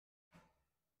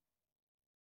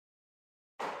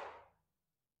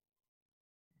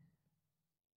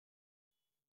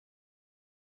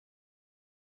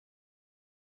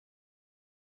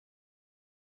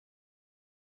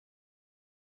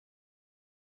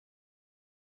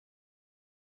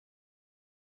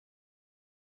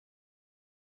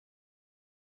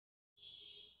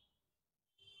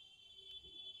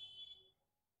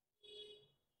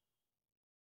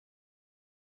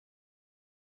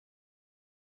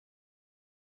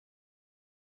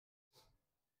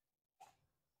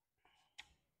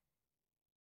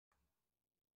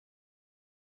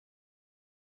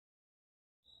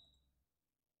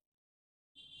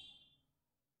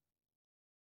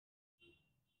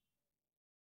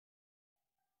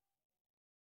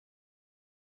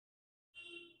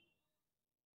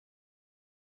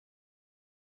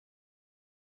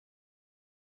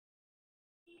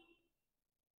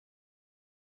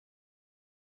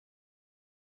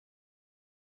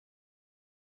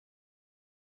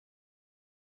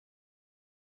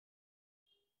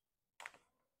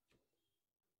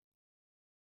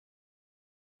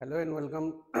Hello and welcome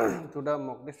to the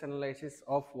mock test analysis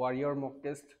of Warrior Mock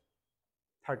Test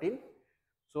 13.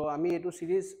 So, I mean, this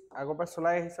series আগৰ পৰা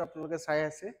চলাই আহিছে আপোনালোকে চাই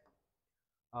আছে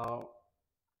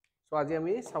so আজি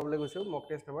আমি চাবলৈ গৈছো mock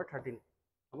test number 13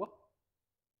 হ'ব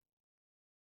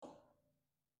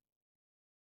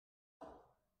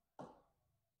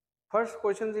first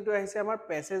question যেটো আহিছে আমাৰ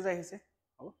passage আহিছে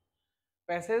হ'ব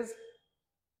passage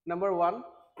number 1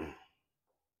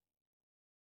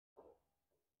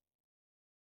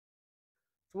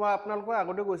 so আপোনালোকক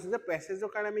আগতে কৈছো যে প্যাসেজৰ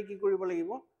কাৰণে আমি কি কৰিব লাগিব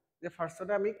যে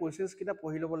ফাৰ্ষ্টতে আমি কোৱেশ্চনছ কিটা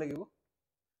পঢ়ি ল'ব লাগিব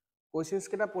কোৱেশ্চনছ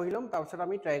কিটা পঢ়ি লম তাৰ পিছত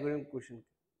আমি ট্ৰাই কৰিম কোৱেশ্চন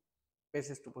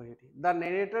প্যাসেজ টু পঢ়ি the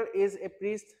narrator is a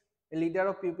priest a leader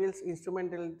of people's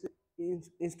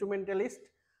instrumentalist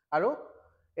আৰু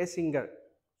a singer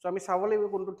so আমি চাব লাগিব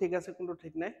কোনটো ঠিক আছে কোনটো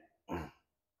ঠিক নাই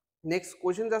next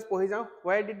question just পঢ়ি যাও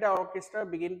why did the orchestra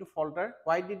begin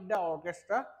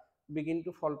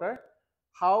to falter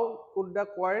how could the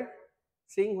choir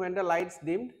sing when the lights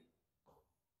dimmed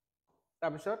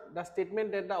the statement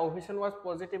that the ovation was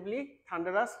positively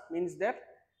thunderous means that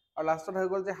or last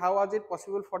how was it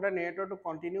possible for the narrator to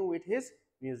continue with his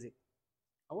music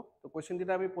so question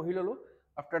dita ami pohi lolu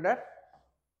after that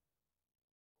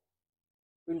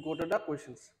we will go to the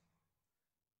questions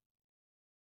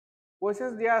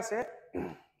dia ase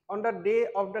on the day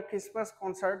of the Christmas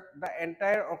concert the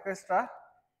entire orchestra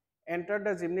entered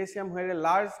the gymnasium where a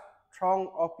large throng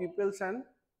of pupils and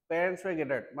parents were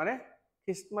gathered mane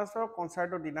Christmas or concert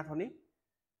or dinakhoni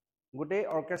gote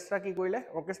orchestra ki koile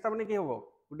orchestra mane ki hobo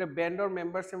gote band or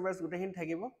members gote hin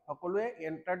thakibo hokolue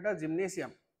entered the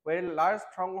gymnasium where a large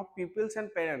throng of pupils and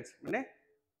parents mane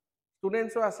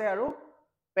students o ase aru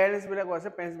parents bilako ase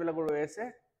parents bilako roi ase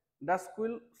the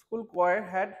school choir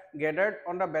had gathered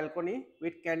on the balcony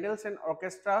with candles and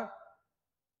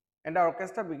the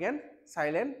orchestra began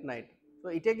silent night so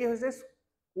ite ki hoise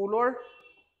school or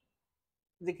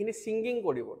যেখিনি singing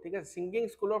কৰিব ঠিক আছে singing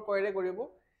স্কুলৰ পৰে কৰিব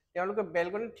তেওঁলোকে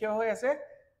balcony থিয় হৈ আছে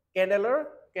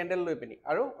ক্যান্ডেল লৈ পিনি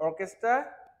আৰু অৰ্কেষ্ট্ৰা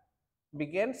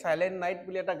বিগেন সাইলেন্ট নাইট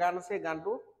বুলি এটা গান আছে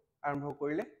গানটো আৰম্ভ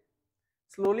কৰিলে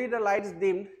স্লোলি দ্য লাইটস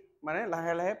ডিমড মানে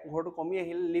লাহে লাহে পোহৰটো কমি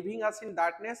আহিল living us in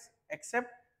ডাৰ্কনেস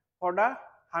except for the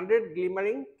 100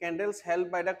 গ্লিমাৰিং candles held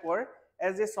by the কোয়ার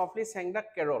age they softly sang the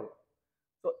carol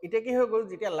তো ইতে কি হৈ গল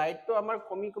যেতিয়া লাইটটো আমাৰ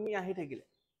কমি আহি থাকিলে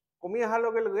কমি অহাৰ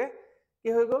লগে লগে কি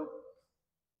হৈ গল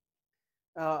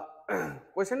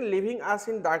question living us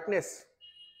in darkness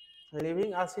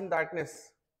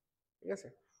ঠিক আছে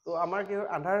তো আমাৰ কি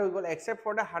আন্ধাৰ হৈ গল except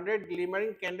for the 100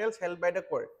 glimmering candles held by the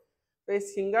choir তো এই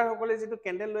সিঙ্গাৰ সকলে যেটো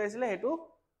ক্যান্ডেল লৈ আছিল হেতু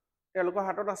তেওঁলোকৰ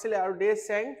হাতত আছিল আৰু they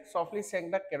softly sang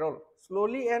the carol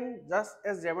slowly and just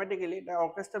as dramatically the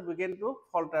orchestra began to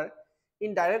falter in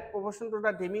direct proportion to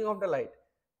the dimming of the light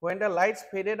when the lights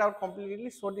faded out completely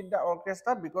so did the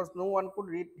orchestra because no one could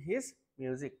read his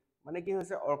music মানে কি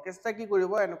হৈছে orchestra কি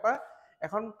কৰিব এনেকুৱা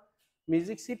এখন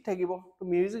music seat থাকিব তো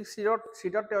music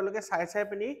সিটত তেওঁলোকে চাই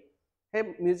পিনি হে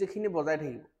মিউজিক খিনি বজাই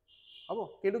থাকিব হ'ব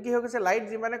কিন্তু কি হৈ গৈছে লাইট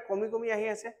যিমানে কমি আহি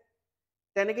আছে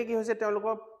তেনেকে কি হৈছে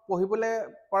তেওঁলোকৰ পঢ়িবলে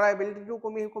পৰা এবিলিটিটো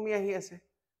কমি আহি আছে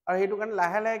আৰু হেতু কাৰণে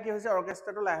লাহে লাহে কি হৈছে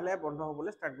অৰ্কেষ্ট্ৰাটো লাহে লাহে বন্ধ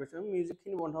হ'বলৈ ষ্টাৰ্ট কৰিছে মিউজিক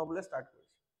খিনি বন্ধ হ'বলৈ ষ্টাৰ্ট কৰিছে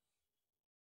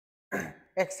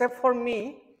except for me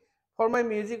for my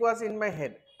music was in my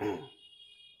head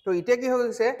তো ইতে কি হৈ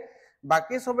গৈছে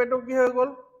বাকি সবেটো কি হৈ গল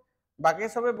বাকি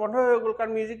সবে বন্ধ হৈ গল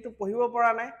কাৰণ মিউজিকটো পঢ়িব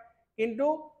পৰা নাই কিন্তু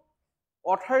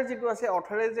অথৰ যেটো আছে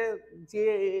অথৰে যে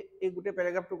এই গুটে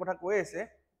প্যাৰাগ্ৰাফটোৰ কথা কৈ আছে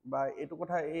বা এটো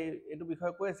কথা এটো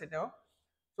বিষয় কৈ আছে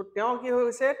তো তেওঁ কি হৈ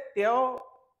গৈছে তেওঁ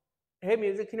হে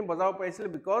মিউজিক খিনি বজাব পাৰিছিল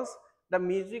because the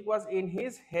music was in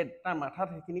his head তাৰ মাথাত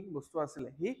হেখিনি বস্তু আছিল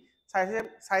হি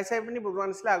চাই পিনি বজোৱা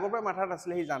নাছিল আগৰ পৰা মাথাত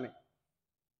আছিল হি জানে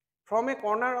from a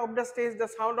corner of the stage the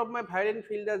sound of my violin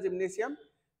filled the gymnasium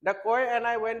the choir and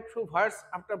I went through verse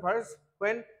after verse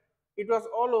when it was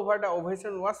all over the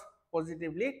ovation was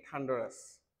positively thunderous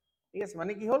ঠিক আছে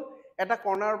মানে কি হল এটা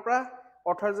কৰ্নাৰৰ পৰা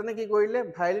অথৰজনে কি কৰিলে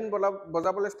violin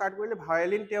বজাবলৈ start কৰিলে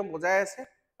ভায়োলিন তেওঁ বজাই আছে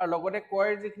আৰু লগতে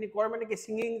choir যিখিনি choir মানে কি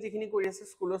সিঙ্গিং যিখিনি কৰি আছে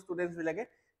স্কুলৰ ষ্টুডেন্টস বিলাকে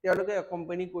তেওঁলোকে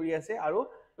একম্পানি কৰি আছে আৰু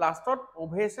লাষ্টত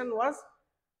ovation was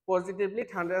positively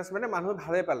thunderous মানে মানুহ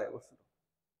ভালে পালে বস্তুটো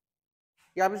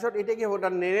ইয়াৰ পিছত এটা কি হ'ব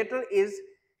the narrator is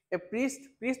a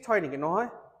priest হয় নেকি নহয়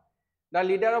the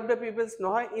leader of the peoples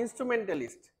নহয়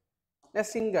instrumentalist the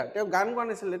singer তেওঁ গান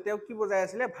গাইছিল তেওঁ কি বজাই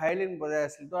আছিল ভায়োলিন বজাই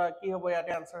আছিল তো কি হ'ব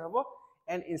ইয়াতে আনসাৰ হ'ব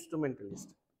an instrumentalist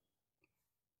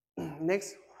next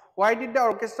why did the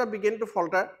orchestra begin to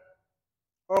falter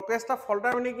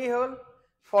মানে কি হ'ল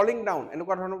falling down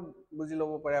এনেকুৱা ধৰণৰ বুজি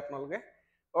ল'ব পাৰে আপোনালোকে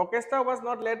orchestra was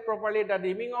not led properly the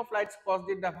dimming of lights caused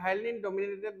it the violin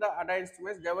dominated the other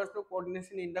instruments there was no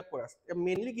coordination in the chorus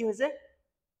mainly কি হৈছে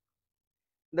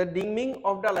the dimming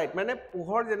of the light মানে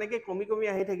পোহৰ যেনেকে কমি কমি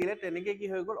আহি থাকিলে তেনেকে কি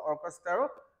হৈ গল অৰ্কেষ্ট্ৰাৰো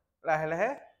লাহে লাহে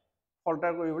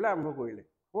ফল্টাৰ কৰিবলৈ আৰম্ভ কৰিলে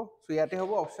হ'ব সো ইয়াতে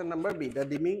হ'ব option number B the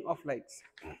dimming of lights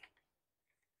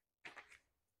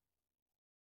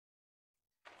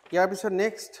ইয়াৰ পিছত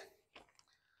next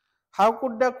how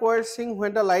could the choir sing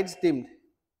when the lights dimmed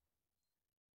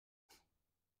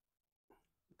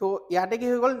তো ইয়াতে কি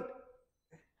হৈ গল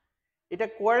এটা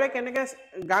কোয়াৰে কেনেকে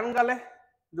গান গালে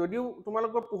যদিও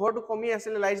তোমালোকৰ পোহৰটো কমি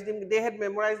আছিল লাইটস ডিম they had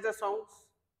memorized the songs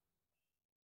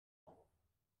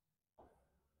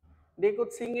they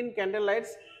could sing in candle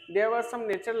lights there was some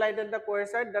natural light at the choir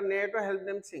side the narrator helped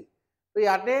them sing তো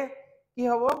ইয়াতে কি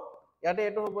হ'ব ইয়াতে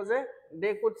এটো হ'ব যে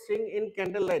they could sing in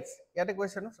candle lights ইয়াতে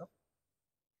কৈছে ন সব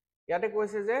ইয়াতে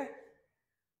কৈছে যে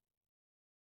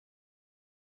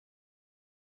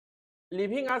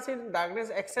leaving us in darkness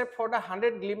except for the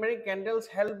 100 glimmering candles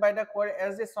held by the choir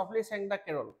as they softly sang the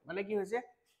carol মানে কি হৈছে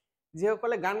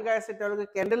যেসকলে গান গাই আছে তেওঁলোকে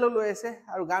ক্যান্ডেল লৈ আছে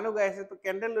আৰু গানো গাই আছে তো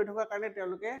ক্যান্ডেল লৈ থকা কাৰণে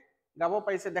তেওঁলোকে গাব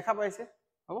পাইছে দেখা পাইছে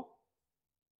হ'ব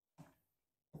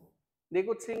they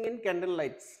could sing in candle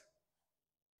lights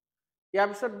ইয়াৰ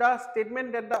পিছত the statement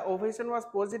that the ovation was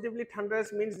positively thunderous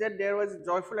means that there was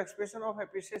joyful expression of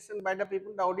appreciation by the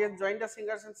people the audience joined the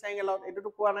singers and sang aloud এটো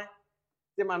তো কোৱা নাই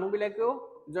যে মানুহবিলাকেও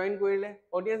join কৰিলে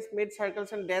audience made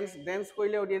সাৰ্কেলস and dance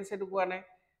কৰিলে audience এটো কোৱা নাই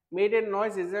মেড এ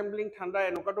নয়েজ ৰিজেম্বলিং থান্ডাৰ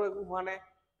এনেকুৱাটো একো হোৱা নাই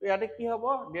তো ইয়াতে কি হ'ব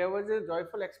there was a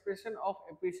joyful expression of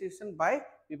appreciation বাই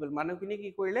পিপল মানুহখিনি কি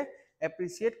কৰিলে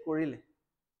এপ্ৰিচিয়েট কৰিলে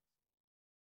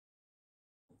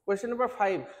Question number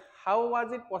 5 how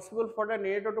was it possible for the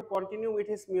narrator to continue with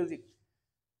his music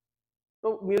so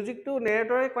music to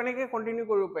narrator কেনেকৈ কন্টিনিউ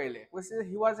কৰিব পাৰিলে কৈছে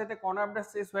he was at a corner of the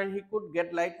stage where he could get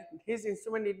light his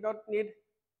instrument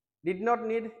did not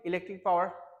need electric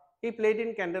power he played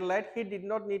in candlelight he did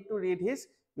not need to read his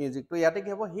music to ইয়াতে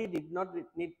কি হ'ব he did not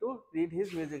need to read his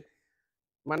music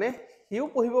মানে হিও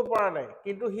পঢ়িব পৰা নাই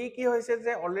কিন্তু হি কি হৈছে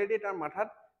যে অলৰেডি তাৰ মাথাত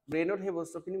ব্ৰেইনত হে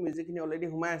বস্তুখিনি মিউজিকখিনি অলৰেডি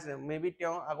হুমাই আছে মেবি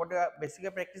তেওঁ আগতে বেছিকে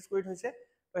প্ৰেক্টিস কৰি থৈছে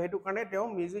তো হেতু কাৰণে তেওঁ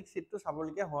মিউজিক সিটটো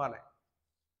চাবলকে হোৱা নাই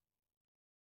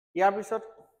ইয়াৰ পিছত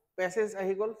পেছেজ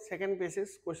আহি গল সেকেন্ড পেছেজ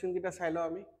কোৱেশ্চন কিটা চাই লও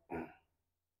আমি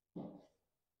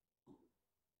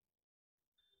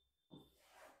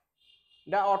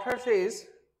The author says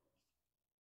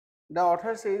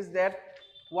that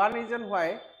one reason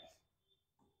why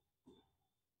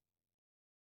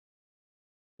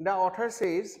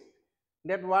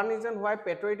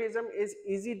patriotism is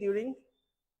easy during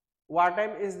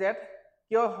wartime is that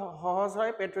kyo সহজ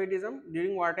হয় patriotism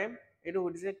during wartime এটো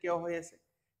হইছে কিয় হৈ আছে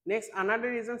next another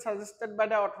reason suggested by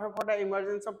the author for the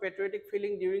emergence of patriotic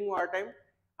feeling during wartime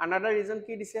another reason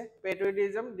কি দিছে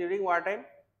patriotism during wartime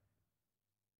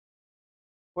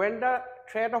when the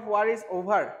threat of war is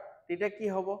over tita ki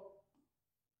hobo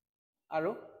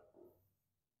aru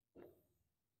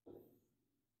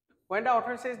when the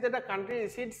author says that the country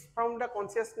recedes from the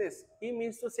consciousness he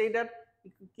means to say that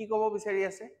ki kobo bisari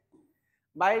ase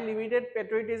by limited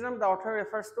patriotism the author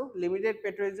refers to limited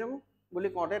patriotism boli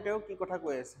kote teo ki kotha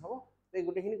koi ase hobo ei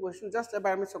gote khini question just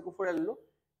ebar ami soku for alilu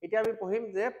etia ami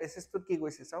pohim je passage tut ki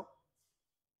koise sao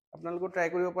apnaloko try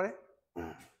koribo pare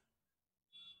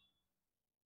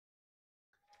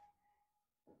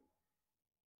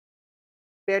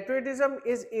Patriotism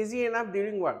is easy enough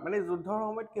during war. মানে যুদ্ধৰ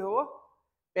সময়ত কি হ'ব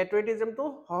patriotism to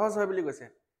সহজ হয় বুলি কৈছে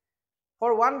For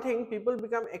one thing people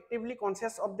become actively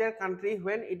conscious of their country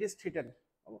when it is threatened.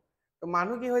 তো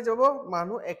মানুহ কি হৈ যাব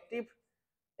মানুহ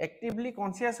actively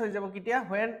conscious হৈ যাব কিতিয়া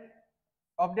when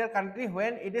of their country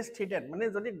when it is threatened. মানে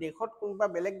যদি দেশত কোনবা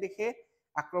বেলেগ দেশে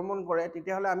আক্ৰমণ কৰে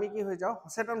তেতিয়া হলে আমি কি হৈ যাও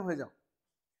সচেতন হৈ যাও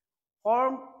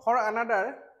For another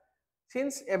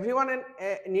Since everyone and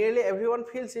nearly everyone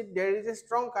feels it, there is a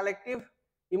strong collective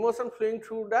emotion flowing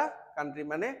through the country.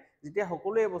 মানে যেতিয়া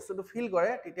সকলোৱে বস্তুটো ফিল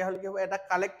কৰে তেতিয়া হলে কি হ'ব এটা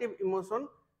collective emotion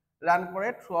run কৰে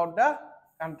throughout the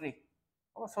country.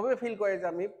 সবে ফিল কৰে যে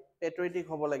আমি patriotic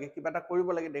হ'ব লাগে কিবা এটা কৰিব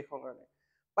লাগে দেশৰ কাৰণে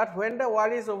But when the war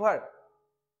is over,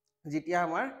 যেতিয়া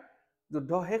আমাৰ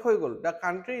যুদ্ধ শেষ হৈ গল, the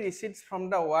country recedes from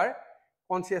the war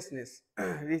consciousness.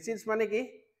 Recedes মানে কি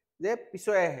যে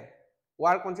পিছুৱাই আহে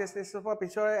war consciousness of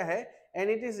পিছুৱাই আহে and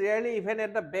it is rarely even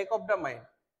at the back of the mind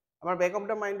amar back of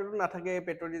the mind to na thake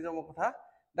patriotism kotha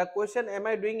the question am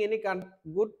I doing any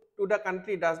good to the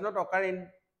country does not occur in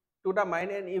to the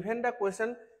mind and even the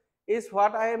question is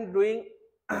what I am doing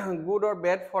good or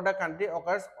bad for the country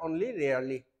occurs only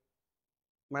rarely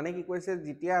mane ki koise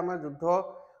jitia amar juddho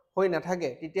hoi na thake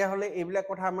titia hole ebila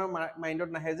kotha amar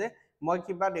mindot nahe je moi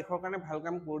kiba dekhor kane bhal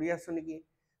kam kori asu niki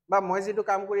বা মই যেটো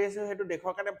কাম কৰি আছো হেতু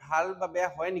দেখৰ কাৰণে ভাল বা বেয়া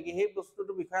হয় নেকি সেই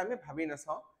বস্তুটো বিষয় আমি ভাবি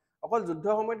নাচাও অকল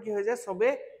যুদ্ধ সময়ত কি হৈ যায় সবে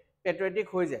পেট্ৰিয়টিক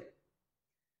হৈ যায়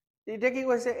এতিয়া কি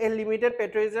কৈছে a limited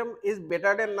পেট্ৰিয়টিজম is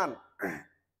better then নান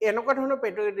এনেকুৱা ধৰণৰ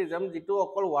পেট্ৰিয়টিজম যিটো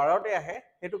অকল ৱাৰতে আহে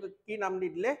সেইটো কি নাম দি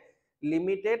দিলে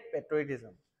লিমিটেড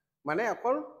পেট্ৰিয়টিজম মানে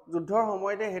অকল যুদ্ধৰ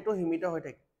সময়তে সেইটো সীমিত হৈ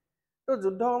থাকে তো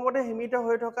যুদ্ধ সময়তে সীমিত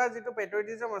হৈ থকা যিটো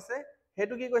পেট্ৰিয়টিজম আছে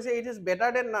সেইটো কি কৈছে ইট ইজ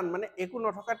বেটাৰ দেন নান মানে একো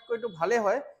নথকাতকৈতো ভালে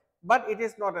হয় but it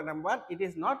is not enough but it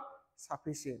is not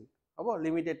সাফিচিয়েন্ট হ'ব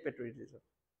লিমিটেড পেট্ৰিয়টিজম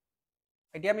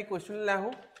এতিয়া আমি কোৱেশ্চনলৈ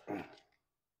আহোঁ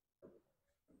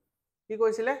কি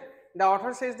কৈছিলে the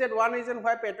author says that one reason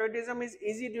why patriotism is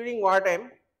easy during war time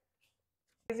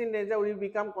is in danger we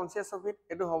become conscious of it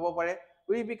etu hobo pare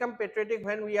we become patriotic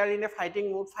when we are in a fighting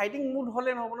mood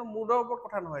hole no hobo mood or upor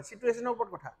kotha nohoy situation or upor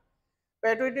kotha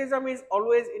patriotism is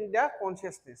always in the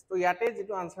consciousness to yate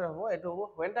jitu answer hobo etu hobo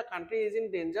when the country is in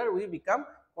danger we become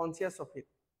conscious of it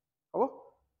hobo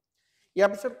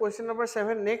ya pisot question number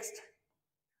 7 next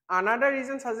another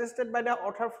reason suggested by the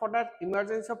author for the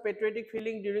emergence of patriotic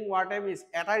feeling during wartime is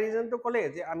eta reason to kole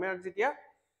je amar jetia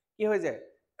ki hoy jay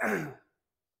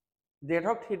death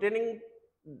of threatening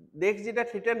death jeta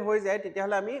threaten hoy jay tetia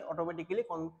hole ami automatically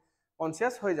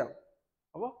conscious hoy jao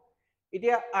hobo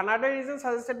itia another reason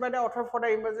suggested by the author for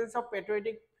the emergence of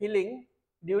patriotic feeling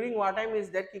during wartime is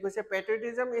that ki koise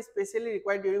patriotism is especially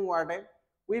required during wartime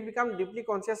we become deeply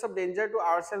conscious of danger to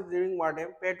ourselves during wartime.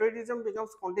 Patriotism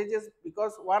becomes contagious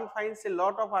because one finds a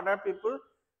lot of other people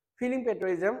feeling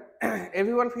patriotism.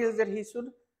 Everyone feels that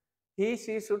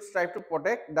she should strive to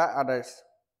protect the others.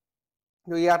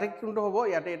 So, yate kunto hobo,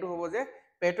 yate etu hobo je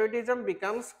patriotism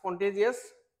becomes contagious.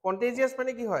 Contagious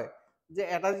mane ki hoy? Je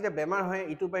eta jete bemar hoy,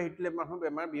 itu ba hitule manhu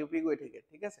bemar BUP goi thake.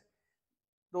 ठीक है?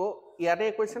 तो yate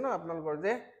question no apnalokor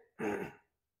je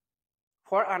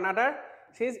for another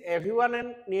says everyone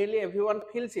and nearly everyone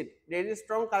feels it there is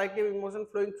strong collective emotion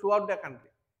flowing throughout the country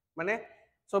মানে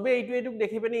সবে এইটো এইটো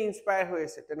দেখি পেনি inspire হৈ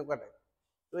আছে তেনেকুৱা টাইপ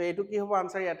তো এইটো কি হ'ব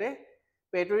আনসার ইয়াতে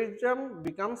patriotism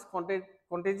becomes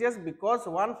contagious because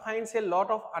one finds a lot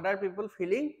of other people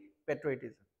feeling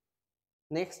patriotism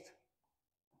next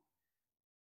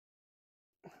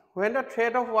when the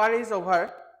threat of war is over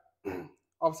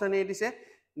option A is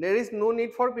there is no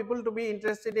need for people to be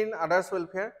interested in others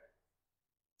welfare.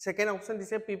 Second option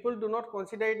is people do not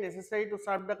consider it necessary to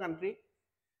serve the country.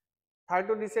 Third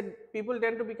one is people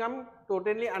tend to become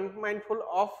totally unmindful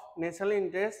of national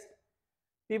interest.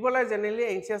 People are generally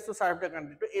anxious to serve the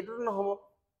country. So, eto no hobo.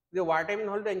 The war time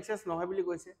no hobo anxious no hobo bili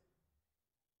koise.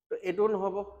 So, eto no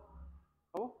hobo.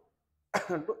 Hobo.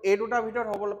 So, eto ta bhitor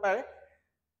hobo pare.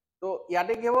 So,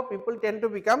 yate ki hobo people tend to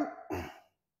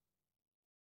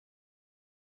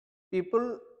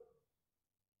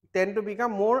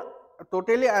become more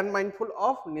totally unmindful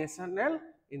of national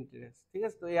interest. ঠিক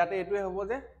আছে তো ইয়াতে এটোৱে হ'ব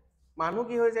যে মানুহ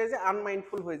কি হৈ যায় যে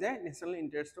আনমাইন্ডফুল হৈ যায় নেশনাল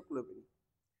ইন্টারেস্টক লৈ পিনি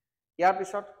ইয়াৰ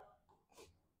পিছত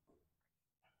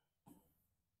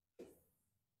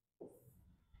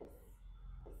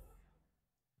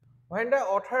when the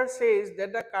author says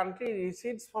that the country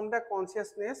recedes from the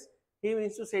consciousness he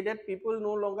means to say that people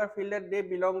no longer feel that they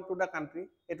belong to the country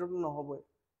এটোটো নহবই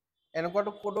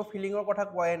এনেকুৱাটো কোটো ফিলিংৰ কথা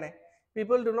কোৱাই নাই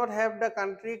people do not have the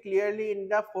country clearly in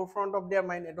the forefront of their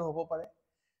mind eto hobo pare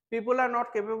people are not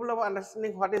capable of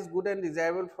understanding what is good and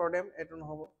desirable for them eto no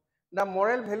hobo the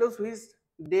moral values which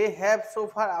they have so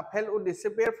far upheld would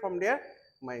disappear from their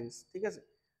minds ঠিক আছে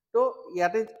তো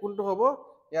ইয়াতে কোনটো hobo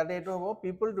ইয়াতে eto hobo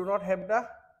people do not have the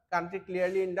country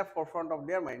clearly in the forefront of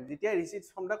their mind jetia recedes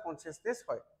from the consciousness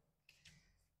hoy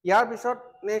ইয়াৰ পিছত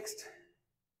next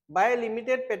by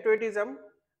limited patriotism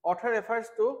author refers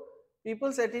to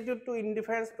people's attitude to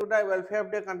indifference to the welfare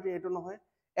of their country eto nohoy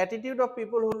attitude of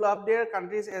people who love their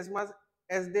countries as much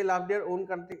as they love their own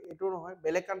country eto nohoy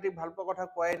belek country bhal pa kotha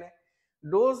koai nai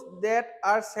those that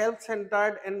are self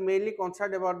centered and mainly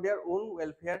concerned about their own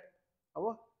welfare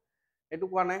hobo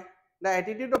eto koa nai the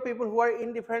attitude of people who are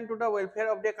indifferent to the welfare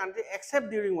of their country except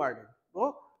during war time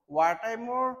so war time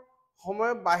or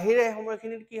সময় বাহিৰে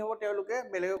সময়খিনিত কি হ'ব তেওঁলোকে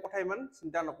বেলেগৰ কথা ইমান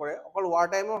চিন্তা নকৰে অকল ওয়াৰ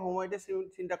টাইমৰ সময়তে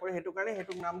চিন্তা কৰে হেতু কাৰণে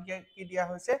হেতু নাম কি দিয়া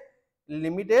হৈছে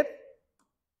লিমিটেড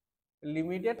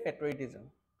পেট্ৰিয়টিজম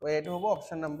তো এটো হ'ব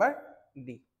অপচন নাম্বাৰ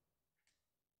ডি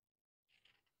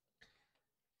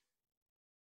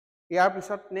ইয়াৰ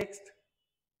পিছত নেক্সট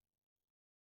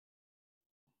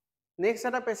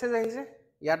এটা পেছেজ আহিছে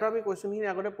ইয়াতো আমি কোৱেশ্চনখিনি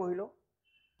আগতে পঢ়িলো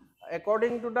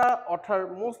according to the author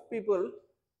most people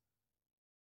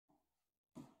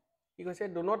he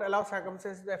said do not allow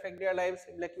circumstances to affect their lives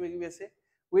like we say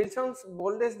Wilson's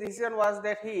boldest decision was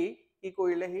that he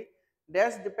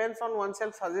dash depends on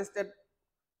oneself suggests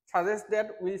that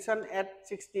Wilson at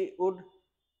 60 would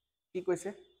কি কৈছে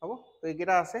হ'ব তো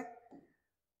এইকেইটা আছে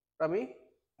আমি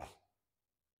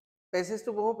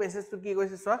পেছেজটো বহু পেছেজটো কি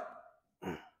কৈছে চোৱা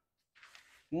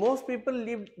Most people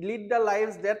lead the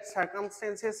lives that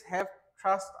circumstances have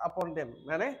thrust upon them.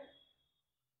 মানে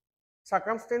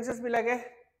circumstances বিলাকে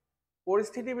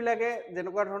পৰিস্থিতি বিলাকে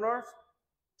যেনেকুৱা ধৰণৰ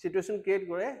situation create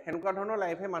কৰে হেনকুৱা ধৰণৰ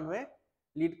লাইফে মানুহে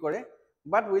lead কৰে.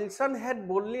 But Wilson had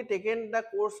boldly taken the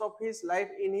course of his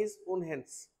life in his own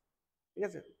hands. ঠিক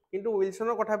আছে, কিন্তু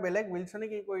উইলছনৰ কথা বেলেগ. উইলছনে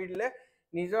কি কৰি দিলে,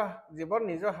 নিজৰ জীৱন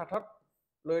নিজৰ হাতত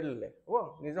লৈ ল'লে, হ'ব,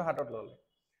 নিজৰ হাতত ল'লে.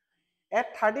 At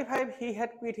 35 he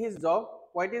had quit his job.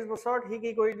 35 বছৰত সি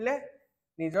কি কৰি দিলে,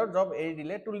 নিজৰ জব এৰি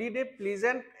দিলে, to lead a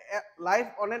pleasant life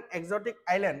on an exotic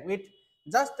island with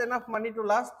just enough money to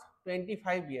last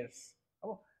 25 years.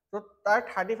 হ'ব, তো তাৰ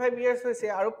 35 years হৈছে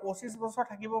আৰু 25 বছৰ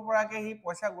থাকিব পৰাকে সি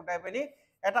পইচা গোটাই পেনি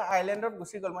এটা আইলেণ্ডত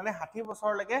গুচি গ'ল. মানে 60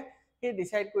 বছৰলৈকে সি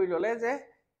ডিচাইড কৰি ল'লে যে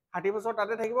 60 বছৰ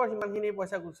তাতে থাকিব, সিমানখিনি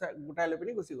পইচা গোটাই লৈ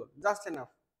পিনি গুচি গ'ল, just enough.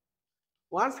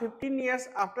 Once 15 years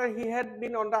after he had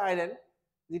been on the island,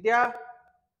 যেতিয়া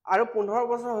আৰু 15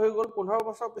 বছৰ হৈ গ'ল, 15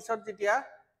 বছৰ পিছত যেতিয়া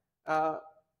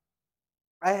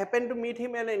I happened to meet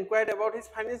him and inquired about his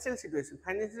financial situation.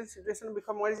 Financial situation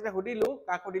বিষয়ে মই যেতিয়া সুধিলো,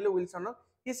 কাক সুধিলো, উইলছনক,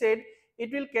 he said it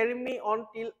will carry me on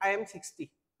till I am 60.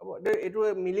 হ'ব, এইটো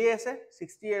মিলি আছে,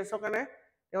 60 yearsৰ কাৰণে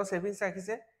তেওঁ সেভিংছ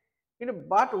ৰাখিছে. কিন্তু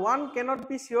বাট one cannot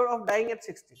B sure of dying at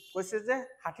 60. কৈছে যে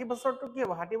 60 বছৰটো কি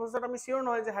হ'ব, 60 বছৰত আমি চিয়'ৰ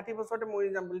নহয় যে 60 বছৰতে মৰি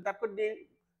যাম বুলি, তাতকৈ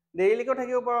দেৰিলৈকেও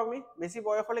থাকিব পাৰোঁ, আমি বেছি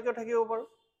বয়সলৈকেও থাকিব পাৰোঁ.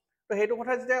 তো সেইটো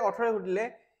কথা যেতিয়া অথৰে সুধিলে,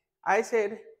 I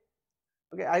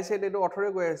said এইটো অথৰে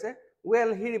কৈ আছে, well,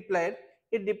 he replied,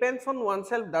 it depends on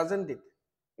oneself, doesn't it?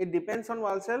 It depends on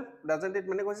oneself, doesn't it?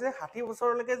 মানে কৈছে 60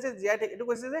 বছৰলৈকে যে জীয়াই থাকে, এইটো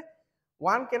কৈছে যে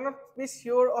one cannot be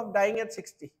sure of dying at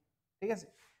 60. ঠিক আছে,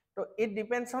 তো it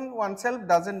depends on oneself,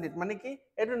 doesn't it? মানে কি,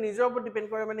 এইটো নিজৰ ওপৰত ডিপেণ্ড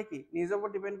কৰে. মানে কি, নিজৰ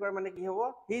ওপৰত ডিপেণ্ড কৰে মানে কি হ'ব,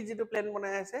 সি যিটো প্লেন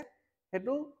বনাই আছে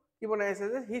সেইটো কি বনাই আছে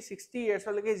যে সি 60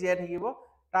 ইয়াৰ্ছলৈকে জীয়াই থাকিব,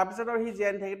 তাৰপিছত আৰু সি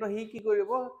জীয়াই নাথাকে, তো সি কি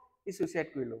কৰিব, সি ছুইচাইড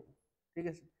কৰি ল'ব. ঠিক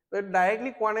আছে, তো এইটো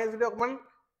ডাইৰেক্টলি কোৱা নাই, যদি অকণমান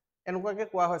এনেকুৱাকে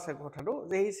কোৱা হৈছে কথাটো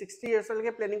যে সি 60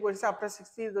 ইয়াৰ্ছলৈকে প্লেনিং কৰিছে, আফটাৰ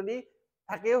 60 যদি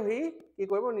থাকেও সি কি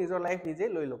কৰিব, নিজৰ লাইফ নিজে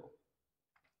লৈ ল'ব.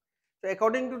 So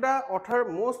according to the author,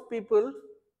 most people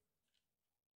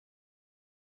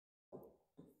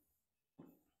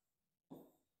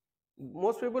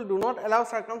do not allow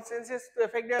circumstances to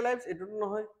affect their lives. It don't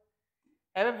know.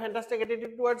 Have a fantastic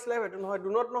attitude towards life. It don't know.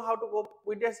 Do not know how to cope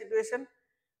with their situation.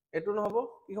 It don't know.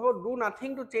 Do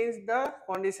nothing to change the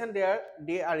condition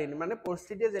they are in. মানে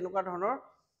পৰিস্থিতি যেনেকুৱা ধৰণৰ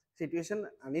situation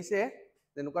আনিছে,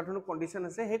 যেনেকুৱা ধৰণৰ condition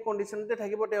আছে, সেই conditionতে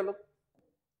থাকিব তেওঁলোক.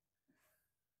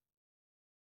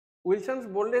 Wilson's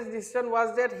boldest decision was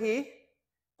that he,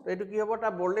 এইটো কি হ'ব,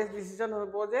 তাৰ boldest decision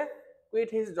হ'ব যে quit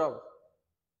his job.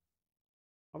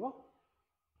 হ'ব,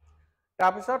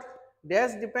 তাৰপিছত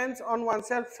dash depends on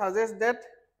oneself suggests that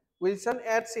Wilson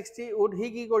at 60 would he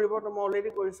কি কৰিব, তো মই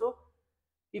অলৰেডি কৰিছো,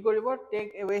 কি কৰিব,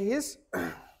 take away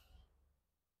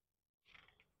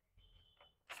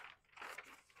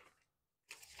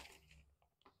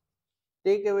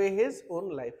his own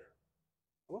life.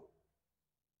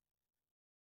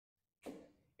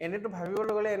 এনেতো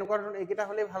ভাবিবলৈ গ'লে এনেকুৱা ধৰণৰ এইকেইটা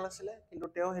হ'লেই ভাল আছিলে, কিন্তু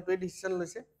তেওঁ সেইটোৱে ডিচিশ্যন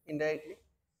লৈছে ইনডাইৰেক্টলি.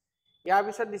 ইয়াৰ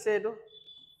পিছত দিছে এইটো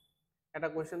এটা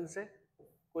কুৱেশ্যন দিছে,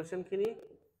 কুৱেশ্যনখিনি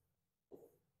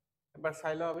এবাৰ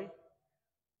চাই লওঁ আমি.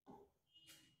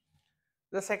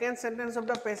 The second sentence of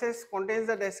the passage contains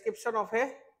the description of a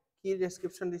key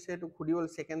description দিছে, এইটো খুদি হ'ল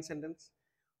second sentence.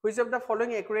 Which of the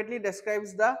following accurately describes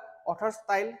the author's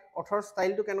style? Author's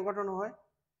style to কেনেকুৱা ধৰণৰ হয়?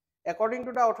 According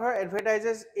to the author,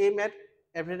 advertisers aim at,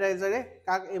 advertiser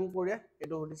কাক M কৰে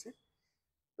এইটো সুধিছে.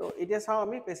 তো এতিয়া চাওঁ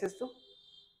আমি পেছেজটো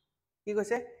কি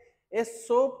কৈছে. A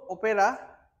soap opera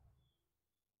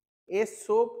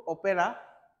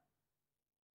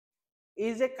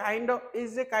is a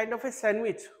kind of a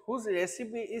sandwich whose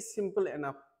recipe is simple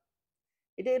enough.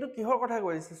 এতিয়া এইটো কিহৰ কথা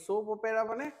কৈছে, সোপ অপেৰা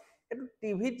মানে এইটো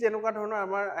টিভিত যেনেকুৱা ধৰণৰ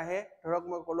আমাৰ আহে, ধৰক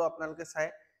মই ক'লো আপোনালোকে চাই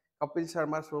কপিল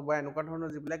শৰ্মা শ্ব' বা এনেকুৱা ধৰণৰ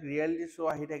যিবিলাক ৰিয়েলিটি শ্ব'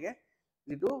 আহি থাকে,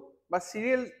 যিটো বা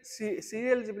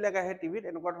চিৰিয়েল যিবিলাক আহে টিভিত,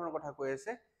 এনেকুৱা ধৰণৰ কথা কৈ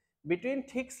আছে. Between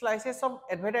thick slices of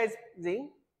advertising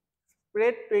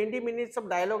spread 20 minutes of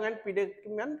dialogue and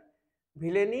predicament,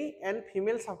 villainy and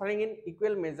female suffering in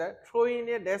equal measure, throw in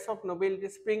a dash of nobility,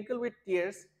 sprinkle with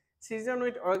tears, season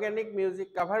with organic music,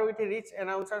 cover with a rich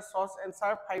announcer sauce and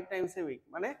serve 5 times a week.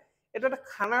 মানে এটা এটা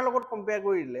খানাৰ লগত compare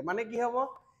কৰি দিলে. মানে কি হ'ব,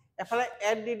 এফালে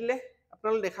এড দি দিলে,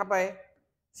 আপোনালোকে দেখা পায়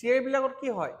চিৰিয়েল বিলাকত কি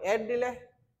হয়, এড দিলে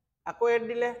আকৌ এড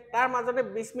দিলে, তাৰ মাজতে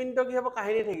 20 মিনিটৰ কি হ'ব,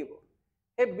 কাহিনী থাকিব.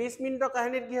 সেই 20 মিনিটৰ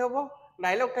কাহিনীত কি হ'ব,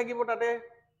 ডাইলগ থাকিব, তাতে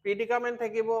প্ৰিডিকামেণ্ট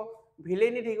থাকিব,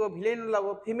 ভিলেইনি থাকিব, ভিলেইন ওলাব,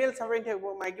 ফিমেল চাফাৰিং থাকিব,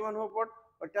 মাইকী মানুহৰ ওপৰত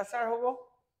অত্যাচাৰ হ'ব.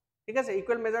 ঠিক আছে,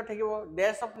 ইকুৱেল মেজাৰ থাকিব,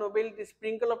 ডেছ অফ নবেলিটি,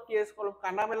 স্প্ৰিংকল অফ টিয়াৰ্ছ, অলপ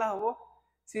কান্দা মেলা হ'ব,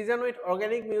 ছিজন উইথ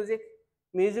অৰ্গেনিক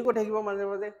মিউজিকো থাকিব মাজে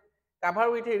মাজে, cover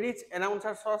with a rich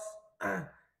এনাউন্সাৰ sauce,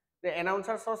 The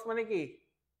announcer source মানে কি?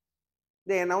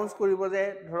 They announce কৰিব যে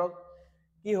ধৰক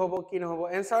কি হ'ব কি নহ'ব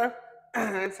and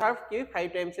serve কি 5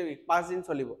 times a week 5 দিন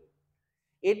চলিব.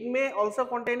 It may also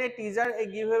contain a teaser, a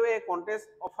giveaway, a contest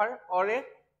offer, or a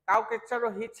cow catcher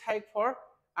or hitchhike for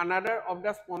another of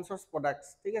the sponsors products.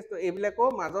 ঠিক আছে, তো এইবিলাকো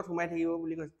মাজত সোমাই থাকিব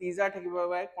বুলি কৈছে. টিজাৰ থাকিব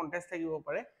পাৰে, কণ্টেষ্ট থাকিব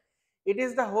পাৰে. It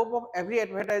is the hope of every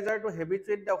advertiser to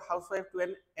habituate the housewife to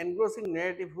an engrossing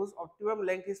narrative whose optimum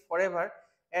length is forever,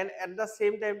 and at the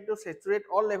same time to saturate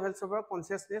all levels of her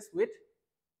consciousness with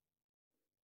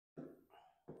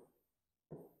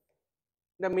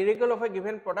the miracle of a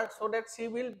given product, so that she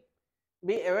will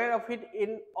be aware of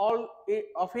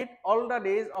it all the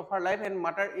days of her life and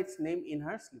mutter its name in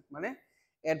her sleep. মানে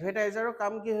এডভাৰটাইজাৰৰ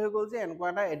কাম কি হৈ গ'ল যে এনেকুৱা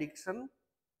এটা addiction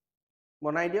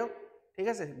বনাই দিয়ক. ঠিক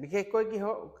আছে, বিশেষকৈ কি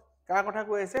কাৰ কথা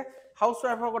কৈ আছে? হাউচ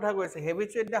ৱাইফৰ কথা কৈ আছে.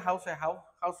 হেবিচুৱেট দ্য হাউচ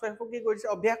ৱাইফক কি কৰিছে?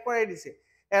 অভ্যাস কৰাই দিছে.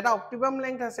 এটা অপটিমাম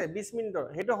লেংথ আছে 20 মিনিটৰ,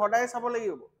 সেইটো সদায় চাব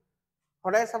লাগিব,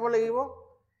 সদায় চাব লাগিব.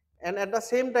 And at the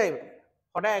same time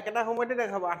সদায় একেটা সময়তে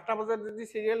দেখাব. 8টা বজাত যদি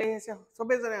চিৰিয়েল আহি আছে,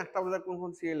 চবেই জানে 8টা বজাত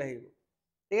কোনখন চিৰিয়েল আহিব.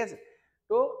 ঠিক আছে,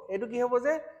 তো এইটো কি হ'ব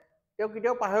যে তেওঁ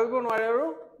কেতিয়াও পাহৰিব নোৱাৰে আৰু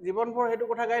জীৱনভৰ সেইটো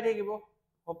কথা গাই থাকিব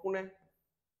সপোনে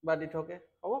বা দিঠকে.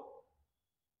 হ'ব?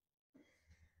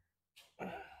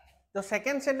 The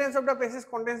second sentence of the passage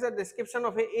contains the description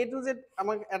of A to Z.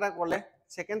 আমাক এটা ক'লে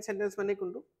second sentence মানে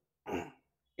কোনটো?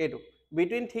 এইটো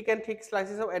between thick and thick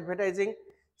slices of advertising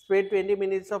spread 20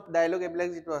 minutes of dialogue এইবিলাক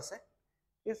যিটো আছে,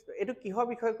 এইটো কিহৰ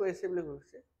বিষয়ে কৈ আছে বুলি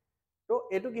কৈছে? তো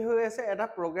এইটো কি হৈ আছে? এটা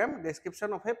programme description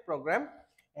of A programme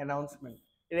announcement.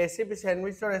 Recipe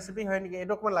চেণ্ডউইচৰ recipe হয় নেকি?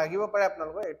 এইটো অকণমান লাগিব পাৰে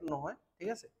আপোনালোকৰ, এইটো নহয়. ঠিক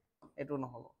আছে, এইটো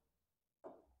নহ'ব.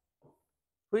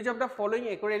 Which of the following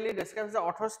accurately describes the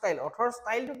author style? Author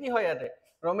style to কি হয় ইয়াতে?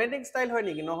 Romantic style হয়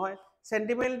নেকি? নহয়.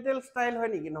 Sentimental style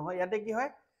হয় নেকি? নহয়. ইয়াতে কি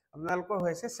হয়? আপোনালোকৰ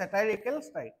হৈছে satirical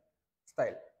style.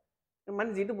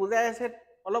 মানে যিটো বুজাই আছে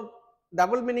অলপ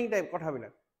ডাবল মিনিং টাইপ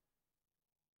কথাবিলাক.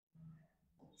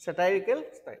 Satirical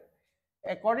style.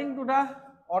 According to the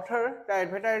author, the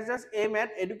advertisers aim at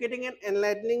educating and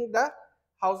enlightening the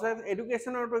housewives.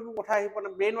 Education or to কথা আহি পৰে,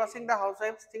 brainwashing the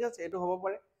housewives. ঠিক আছে, এইটো হ'ব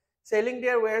পাৰে. Selling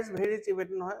their wares very cheap,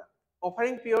 এইটো নহয়.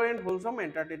 Offering pure and wholesome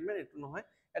entertainment, এইটো নহয়.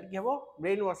 ইয়াত কি হ'ব?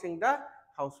 Brainwashing the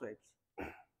housewives.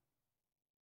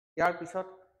 ইয়াৰ পিছত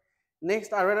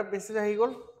নেক্সট আৰু এটা পেছেজ আহি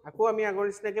গ'ল. আকৌ আমি আগৰ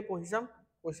নিচিনাকৈ পঢ়ি চাম.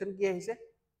 কুৱেশ্যন কি আহিছে?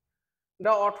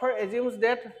 The author assumes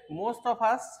that most of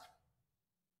us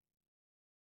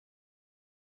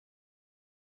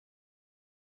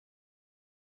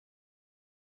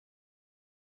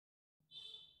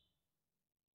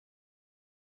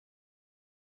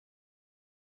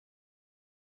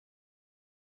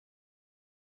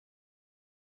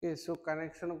so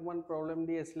connection অকমান প্ৰব্লেম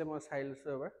দি আছিলে, মই চাই লৈছো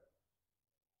এবাৰ.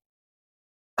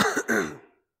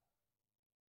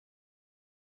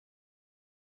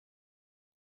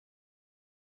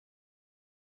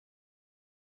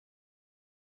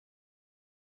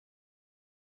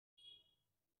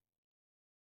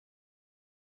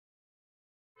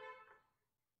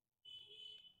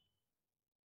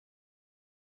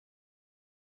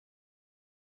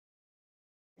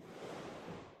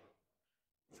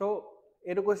 So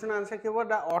এইটো question answer কি হ'ব?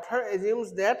 The author assumes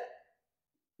that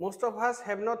most of us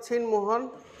have not seen Mohan,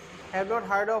 have not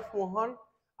heard of Mohan,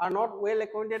 are not well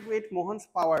acquainted with Mohan's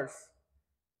powers.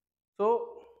 So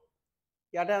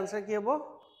ইয়াতে answer কি হ'ব?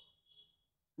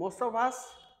 Most of us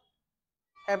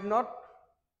have not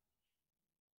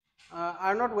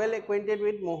are not well acquainted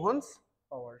with Mohan's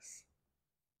powers.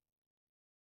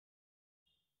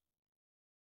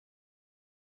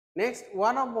 Next,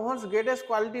 one of Mohan's greatest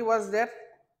quality was that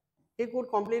he could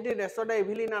completely restore the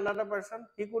evil in another person.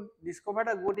 He could discover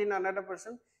the good in another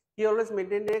person. He always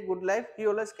maintained a good life. He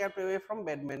always kept away from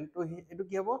bad men. To etu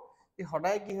ki hobo? He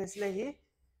সদায় কি হৈছিলে? হি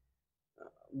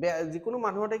যিকোনো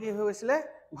মানুহতে কি হৈ গৈছিলে?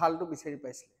 ভালটো বিচাৰি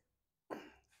পাইছিলে.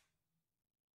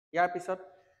 ইয়াৰ পিছত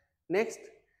next,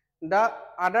 the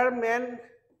other man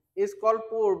is called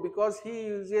poor because he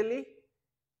usually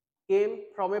came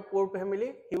from a poor family.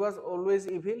 He was always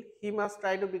evil. He must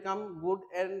try to become good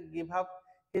and give up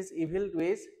his evil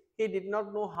ways. He did not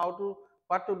know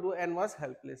what to do and was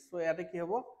helpless. So yate ki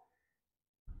hobo?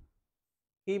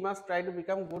 He must try to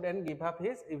become good and give up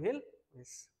his evil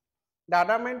ways. The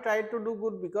other man tried to do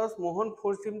good because Mohan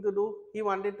forced him to do. He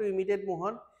wanted to imitate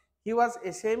Mohan. He was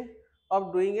ashamed of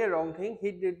doing a wrong thing. He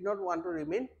did not want to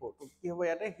remain poor. Ki hobo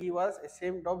yate? He was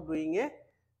ashamed of doing a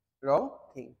wrong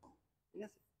thing.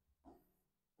 Yes.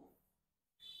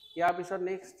 ইয়াৰ পিছত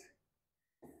next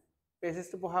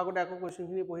পেজেছটো পঢ়া আগতে আকৌ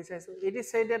কুৱেশ্যনখিনি পঢ়ি চাইছোঁ. It is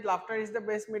said that laughter is the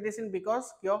best medicine because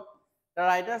কিয়? The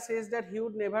writer says that he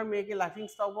would never make a laughing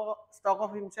stock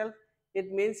of himself. It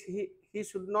means he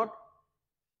should not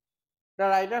The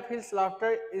writer feels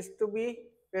laughter is to be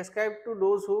prescribed to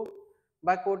those who,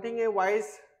 by quoting a wise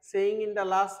saying in the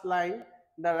last line,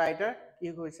 the writer কি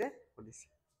কৈছে সুধিছে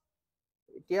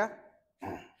এতিয়া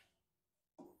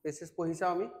passage পঢ়িছা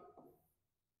আমি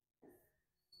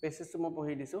পেছেজটো মই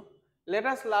পঢ়ি দিছো let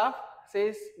us laugh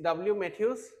says W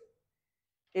Matthews.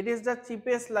 It is the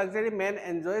cheapest luxury man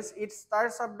enjoys. It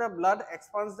stirs up the blood,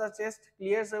 expands the chest,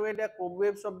 clears away the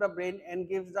cobwebs of the brain, and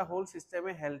gives the whole system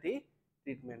a healthy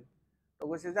treatment. তো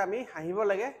কৈছে যে আমি হাঁহিব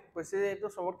লাগে কৈছে যে এইটো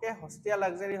সবতকে হস্তিয়া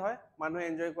লাক্সাৰি হয় মানুহ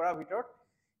এনজয় কৰাৰ ভিতৰত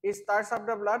it stirs up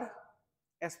the blood,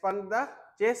 expands the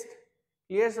chest,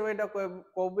 clears away the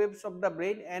cobwebs of the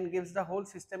brain, and gives the whole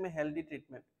system a healthy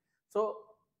treatment. So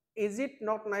is it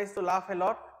not nice to laugh a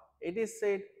lot? It is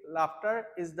said laughter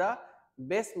is the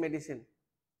best medicine.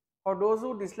 For those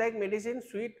who dislike medicine,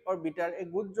 sweet or bitter, a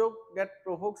good joke that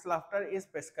provokes laughter is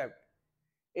prescribed.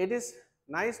 It is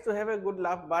nice to have a good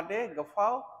laugh, but a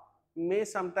guffaw may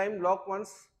sometimes lock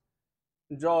one's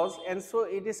jaws, and so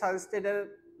it is suggested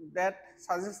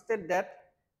that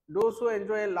those who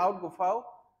enjoy a loud guffaw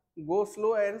go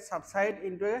slow and subside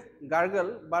into a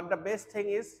gargle. But the best thing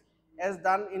is, as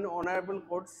done in honorable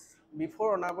courts before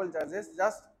honorable judges,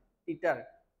 just titter.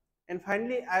 And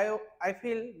finally, I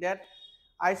feel that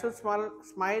I should smile,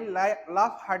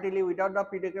 laugh heartily without the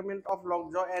predicament of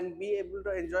lockjaw, and be able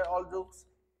to enjoy all jokes,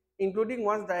 including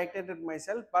ones directed at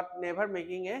myself, but never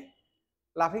making a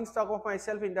laughing stock of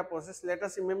myself in the process. Let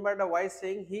us remember the wise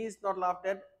saying, he is not laughed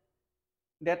at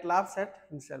that laughs at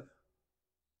himself.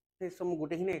 So মই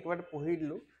গোটেইখিনি একেবাৰে পঢ়ি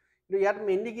দিলোঁ কিন্তু ইয়াত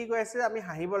mainly কি কৈ আছে আমি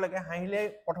হাঁহিব লাগে হাঁহিলে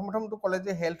প্ৰথমটো ক'লে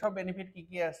যে হেল্থৰ বেনিফিট কি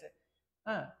কি আছে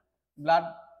হা ব্লাড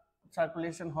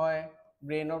সাৰ্কুলেশন হয়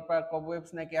ব্ৰেইনৰ পৰা কবৱেবছ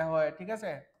নাইকিয়া হয় ঠিক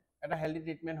আছে এটা হেলদি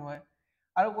ট্ৰিটমেণ্ট হয়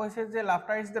আৰু কৈছে যে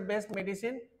laughter is the best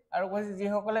medicine আৰু কৈছে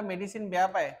যিসকলে মেডিচিন বেয়া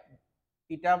পায়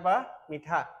তিতা বা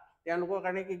মিঠা তেওঁলোকৰ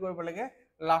কাৰণে কি কৰিব লাগে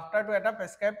লাফটাৰটো এটা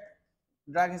প্ৰেছক্ৰাইব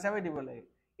ড্ৰাগ হিচাপে দিব লাগে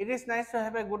It is nice to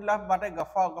have a good laugh, but a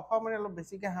guffaw মানে অলপ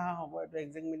বেছিকে হাঁহা হ'ব এইটো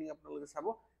এক্সাক্ট মিনিং আপোনালোকে চাব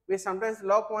we sometimes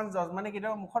lock one's jaws মানে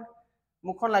কেতিয়াবা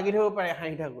মুখখন লাগি থাকিব পাৰে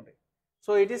হাঁহি থাকোতে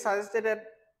so it is suggested that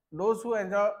those who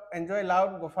enjoy loud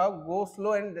guffaw go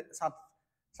slow and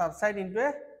subside into a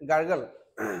gargle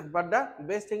but the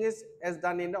best thing is as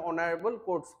done in the honorable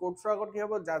courts আগত কি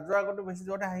হ'ব জাজৰ আগতো বেছি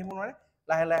জোৰতে হাঁহিব নোৱাৰে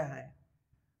লাহে লাহে হাঁহে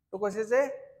তো কৈছে যে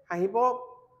হাঁহিব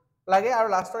লাগে আৰু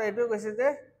লাষ্টৰ এইটোৱে কৈছে যে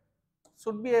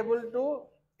should be able to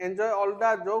enjoy all the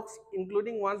jokes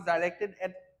including ones directed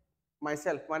at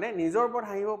myself মানে নিজৰ ওপৰত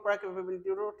হাঁহিব পৰা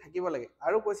কেপেবিলিটিটো থাকিব লাগে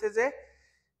আৰু কৈছে যে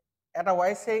এটা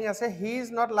wise saying আছে he is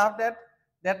not laughed at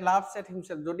that laughs at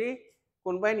himself যদি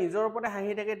কোনবাই নিজৰ ওপৰত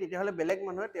হাঁহি থাকে তেতিয়াহলে বেলেগ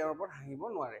মানুহে তেওঁৰ ওপৰত হাঁহিব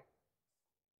নোৱাৰে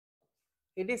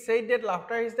It is said that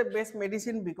laughter is the best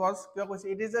medicine because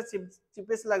it is the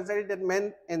cheapest luxury that man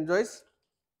enjoys.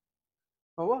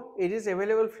 It is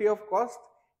available free of cost.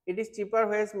 It is cheaper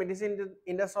whereas medicine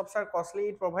in the shops are costly.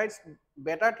 It provides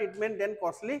better treatment than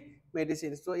costly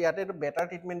medicines. So, yate to better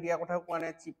treatment dia kotha koane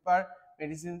cheaper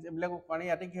medicines ebilako koane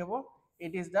yate ki hobo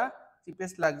it is the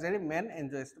cheapest luxury man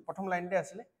enjoys. Prothom line te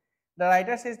asile the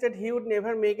writer says that he would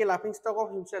never make a laughing stock of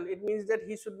himself. It means that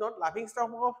he should not laughing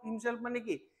stock of himself mane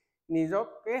ki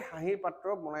নিজকে হাঁহিৰ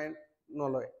পাত্ৰ বনাই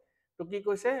নলয় তো কি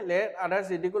কৈছে let others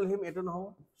ridicule him এটো নহব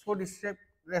so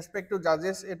disrespect to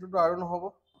judges এটোটো আৰু নহব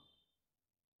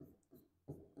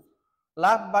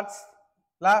laugh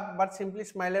but simply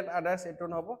smile at others eto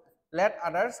no hobo let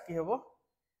others ki hobo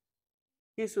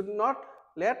he should not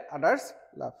let others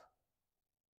laugh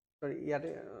sorry yate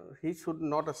he should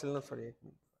not asil no sorry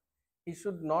he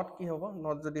should not ki hobo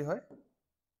not jodi hoy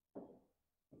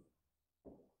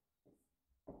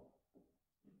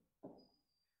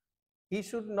he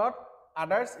should not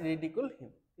others ridicule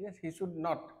him yes he should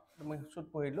not মই should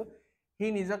পঢ়িলো he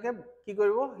নিজকে কি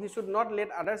কৰিব he should not let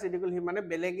others ridicule him মানে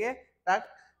বেলেগে তাক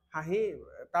হাঁহি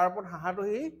তাৰ ওপৰত হাঁহাটো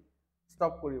হি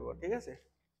ষ্টপ কৰিব ঠিক আছে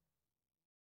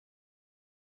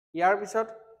ইয়াৰ পিছত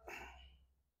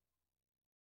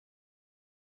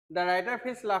the writer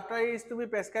feels laughter is to be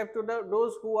prescribed to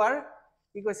those who are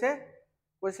কি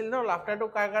কৈছিল ন লাফটাৰটো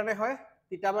কাৰ কাৰণে হয়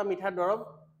তিতা বা মিঠা দৰব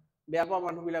বেয়া পোৱা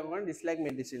মানুহবিলাকৰ কাৰণে ডিসলাইক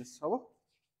মেডিসিনস হ'ব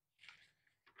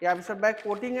ইয়াৰ পিছত by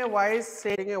quoting a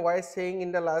wise saying in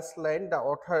the last line the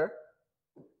author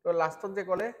তো লাষ্টত যে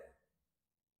ক'লে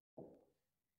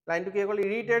Line to Kegel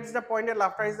reiterates the point that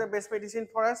laughter is the best medicine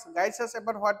for us, guides us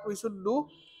about what we should do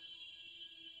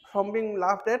from being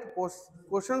laughed at,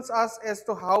 questions us as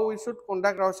to how we should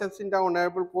conduct ourselves in the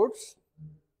honorable courts,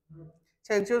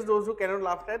 censures those who cannot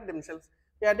laugh at themselves.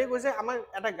 ইয়াতে কৈছে আমাৰ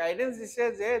এটা guidance দিছে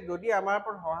যে যদি আমাৰ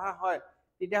ওপৰত হহা হয়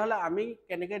তেতিয়াহলে আমি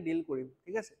কেনেকৈ ডিল কৰিম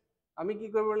ঠিক আছে আমি কি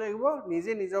কৰিব লাগিব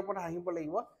নিজে নিজৰ ওপৰত হাঁহিব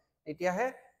লাগিব এতিয়াহে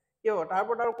কি হ'ব তাৰ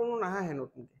ওপৰত আৰু কোনো নাহাহে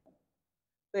নতুনকৈ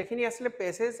তো এখিনি আসলে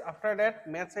পেসেজ আফটাৰ দ্যাট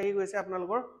ম্যাথছ আহি গৈছে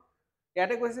আপোনালোকৰ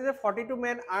ইয়াতে কৈছে যে 42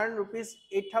 men earn rupees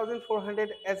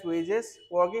 8400 as wages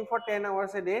working for 10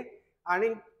 hours a day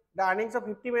earning the earnings of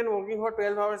 50 men working for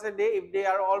 12 hours a day if they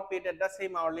are all paid at the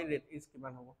same hourly rate is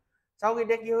কিমান হ'ব চাওক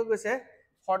এটা কি হৈ গৈছে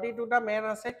 42 টা man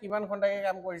আছে কিমান ঘন্টাকে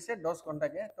কাম কৰিছে 10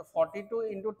 ঘন্টাকে তো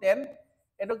 42 * 10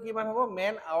 এটো কিমান হ'ব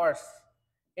মেন আৱাৰ্স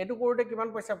এটো কৰোতে কিমান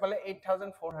পইচা পালে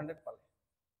 8400 পালে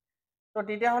তো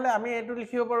তেতিয়া হলে আমি এটো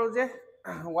লিখিব পাৰো যে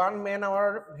 1 man hour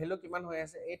ভ্যালু কিমান হৈ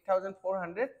আছে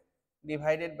 8400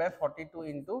 divided by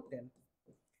 42 into 10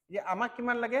 যে আমাক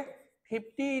কিমান লাগে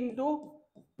 50 into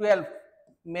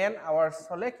 12 man hours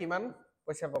হলে কিমান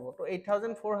পইচা পাবো তো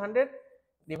 8400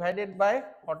 divided by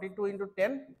 42 into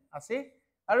 10 আছে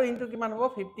আৰু ইনটু কিমান হ'ব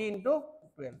 50 into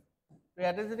 12 তো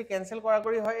ইয়াতে যদি ক্যান্সেল কৰা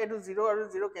কৰি হয় এটো 0 আৰু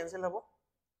 0 ক্যান্সেল হ'ব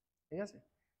ঠিক আছে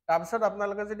তাৰপিছত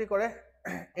আপোনালোকে যদি কৰে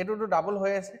এটোটো ডাবল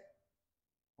হৈ আছে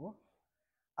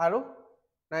আৰু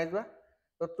নাই যোৱা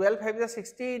তো 12 5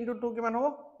 60 into 2 কিমান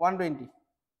হ'ব 120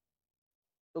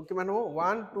 তো কিমান হ'ব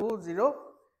 12000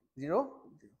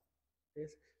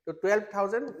 yes so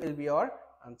 12000 will be our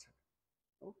answer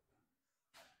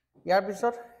ইয়াৰ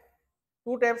পিছত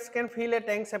two taps can fill a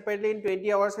tank separately in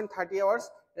 20 hours and 30 hours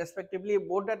respectively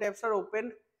both the taps are open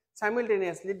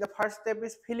simultaneously the first step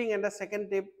is filling and the second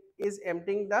tap is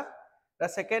emptying the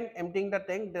second emptying the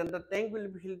tank then the tank will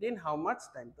be filled in how much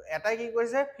time to eta ki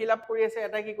koise fill up kori ase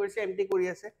eta ki koise empty kori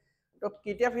ase to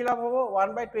kitia fill up hobo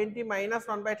 1/20 minus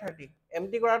 1/30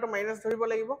 empty kora to minus dhoribo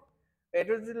lagibo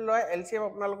etu jodi loy LCM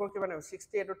apnalokor kiman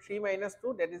 60 etu 3 minus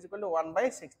 2 that is equal to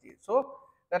 1/60 so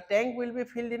the tank will be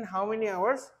filled in how many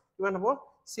hours kiman hobo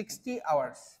 60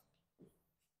 hours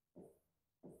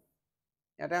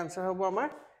eta answer hobo amar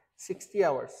 60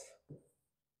 hours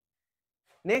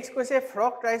next question a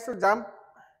frog tries to jump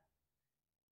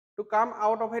to come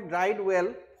out of a dried well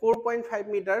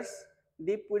 4.5 meters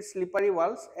deep with slippery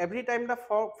walls every time the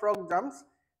frog jumps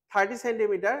 30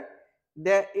 centimeter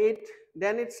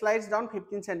then it slides down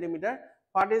 15 centimeter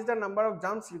what is the number of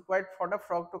jumps required for the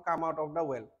frog to come out of the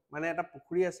well মানে এটা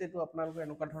পুখুৰী আছে তো আপোনালোকে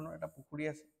এনেকুৱা ধৰণৰ এটা পুখুৰী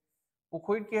আছে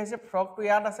পুখুৰীত কি হৈছে ফ্ৰগ তো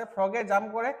ইয়াত আছে ফ্ৰগে জাম্প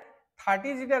কৰে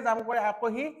 30 যেতিয়া জাম্প কৰে আকৌ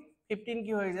হি 15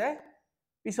 কি হৈ যায়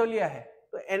পিছলি আহে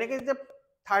তো এনেকে যে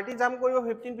 30 জাম্প কৰিব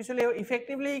 15 পিছলি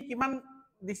ইফেক্টিভলি কিমান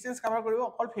ডিসটেন্স কভাৰ কৰিব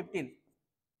অকল 15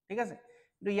 ঠিক আছে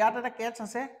কিন্তু ইয়াত এটা ক্যাচ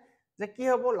আছে যে কি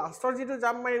হ'ব লাষ্টৰ যেটো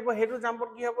জাম্প মাৰিব হেতু জাম্পত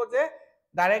কি হ'ব যে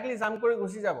ডাইৰেক্টলি জাম্প কৰি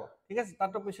গুছি যাব ঠিক আছে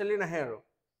তাতো পিছলি নাহে আৰু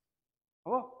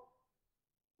হ'ব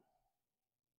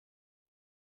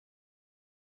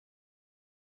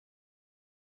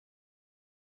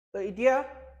তো এতিয়া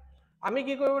আমি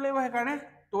কি কৰিব লাগিব হেকাৰণে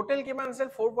টোটাল কিমান আছে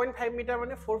 4.5 মিটাৰ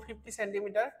মানে 450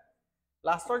 সেন্টিমিটাৰ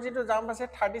লাষ্টৰ যেটো জাম্প আছে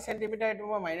 30 সেন্টিমিটাৰ এটো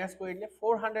মই মাইনাস কৰি দিলে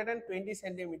 420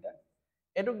 সেন্টিমিটাৰ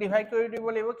এটুক ডিভাইড কৰি দিব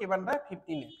লাগিব কিমানটা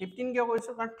 15 15 কিয়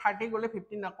কৈছো কাৰণ 30 গলে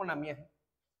 15 আকৌ নামি আহে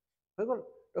হৈ গল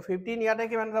তো 15 ইয়াতে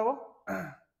কিমান যাব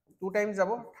 2 টাইমছ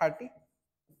যাব 30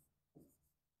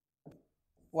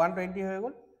 120 হৈ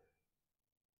গল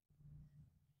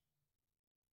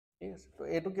ঠিক আছে তো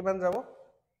এটু কিমান যাব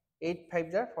 8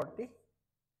 5 jar 40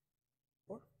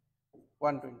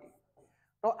 120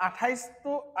 তো 28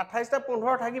 টো 28 টা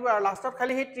 15 থাকিব আৰু লাষ্টত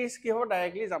খালি হে 30 কি হ'ব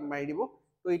ডাইৰেক্টলি জাম্প মাৰি দিব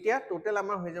তো এতিয়া টোটাল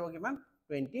আমাৰ হৈ যাব কিমান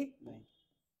 29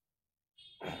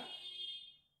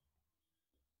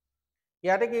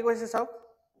 ইয়াতে কি কৈছে চাওক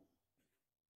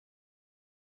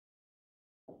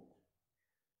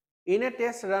in a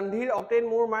test Randhir obtained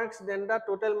more marks than the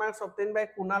total marks obtained by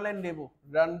Kunal and Devu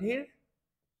Randhir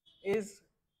is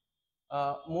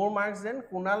more marks than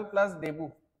Kunal plus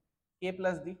Devu K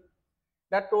plus D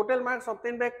the total marks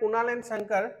obtained by Kunal and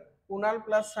Shankar Kunal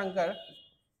plus Shankar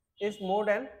is more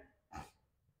than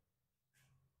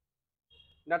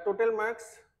the total marks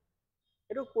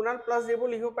etu Kunal plus Devu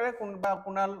likhibo pare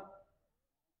Kunal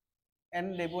and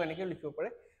Devu enike likhibo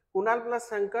pare Kunal plus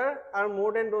Shankar are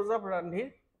more than those of Randhir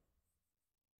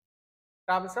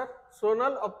তাৰপিছত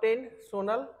Sonal obtained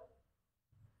Sonal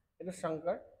etu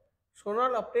Shankar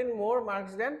Sonal obtained more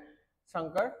marks than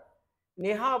Shankar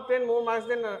Neha obtained more marks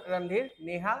than Randhir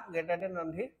Neha greater than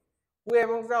Randhir who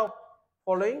amongst the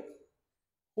following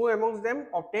who amongst them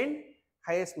obtained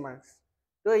highest marks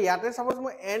তো ইয়াতে suppose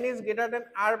মই n is greater than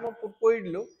r মই put কৰি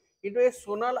দিলো কিন্তু এই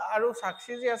Sonal আৰু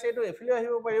Sakshi যে আছে এটো এফিলে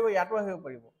আহিব পাৰিব ইয়াতো আহিব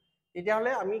পাৰিব তেতিয়া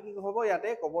হলে আমি কি হ'ব ইয়াতে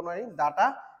ক'ব নোৱাৰিম data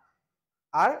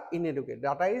are inadequate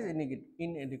data is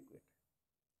inadequate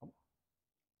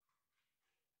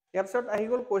episode ahi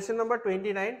gol question number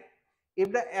 29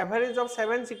 if the average of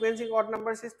 7 sequencing odd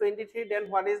numbers is 23 then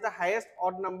what is the highest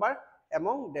odd number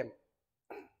among them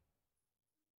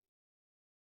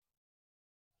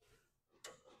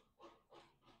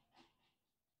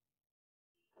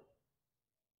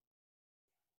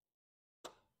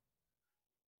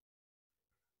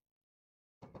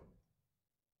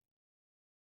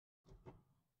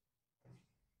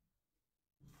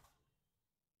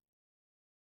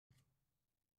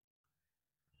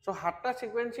So 7টা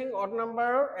সিকুৱেন্সিং odd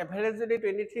নাম্বাৰৰ এভাৰেজ যদি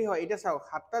 23 হয় এটা চাওক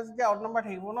 7টা যেতিয়া odd number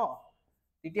থাকিব ন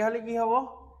তেতিয়া হলে কি হ'ব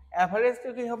এভাৰেজটো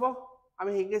কি হ'ব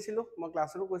আমি শিকিছিলো মই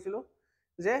ক্লাছতো কৈছিলো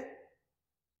যে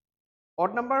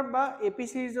অড নাম্বাৰ বা এপি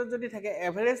সিৰিজত যদি থাকে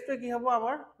এভাৰেজটো কি হ'ব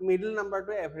আমাৰ মিডল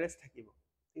নাম্বাৰটো এভাৰেজ থাকিব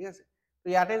ঠিক আছে তো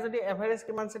ইয়াতে যদি এভাৰেজ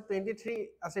কিমান আছে 23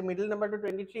 আছে মিডল নাম্বাৰটো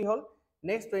 23 হ'ল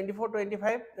নেক্সট 24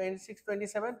 25 26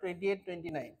 27 28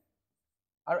 29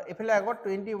 আৰু এফালে আগত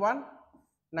 21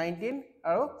 19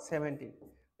 আৰু 17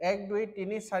 1 2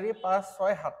 3 4 5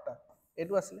 6 7টা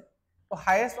এটো আছিল তো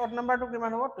হাইয়েস্ট অড নাম্বাৰটো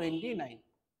কিমান হ'ব 29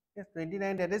 yes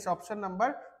 29 that is option number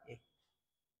A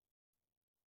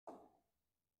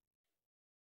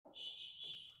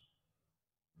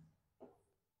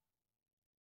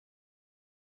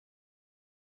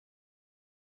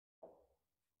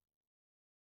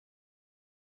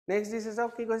next this is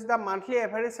of ki the monthly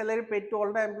average salary paid to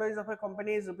all the employees of a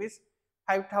company is rupees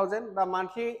 5,000 the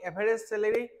monthly average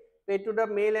salary paid to the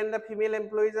male and the female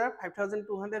employees are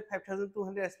 5,200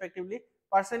 5,200 respectively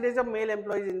percentage of male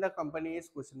employees in the company is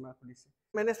question mark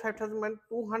minus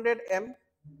 5,200 m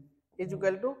is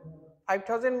equal to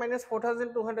 5,000 minus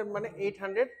 4,200 mane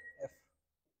 800 f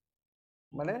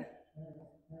mane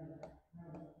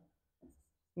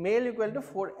male equal to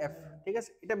 4f ঠিক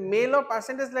আছে এটা male or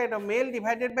percentage like male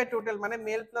divided by total মানে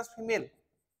male plus female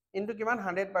into কিমান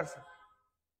 100%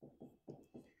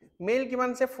 male কিমান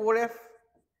আছে 4f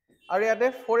আৰু ইয়াতে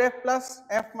 4f plus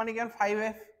f মানে কিমান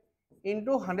 5f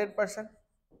into 100%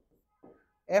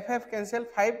 ff cancel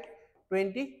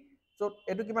 520 so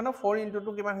এটো কিমান 4 into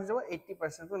 2 কিমান হৈ যাব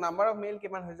 80% so number of male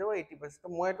কিমান হৈ যাব 80% তো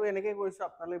মই এটো এনেকৈ কৰিছো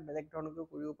আপোনালোকে বেলেগ ধৰণকৈ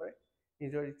কৰিব পাৰে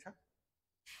নিজৰ ইচ্ছা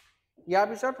ইয়াৰ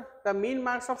পিছত the mean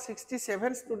marks of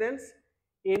 67 students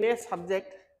in a subject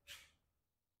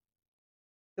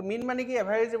the mean মানে কি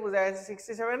average বুজাই আছে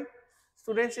 67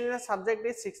 students in a subject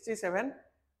is 67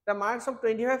 the marks of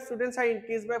 25 students are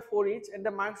increased by 4 each and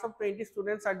the marks of 20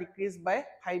 students are decreased by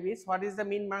 5 each what is the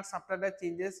mean marks after the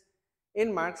changes in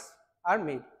marks are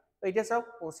made তো এটা সব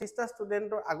 25টা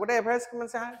স্টুডেন্টৰ আগতে average কিমান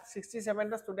আছে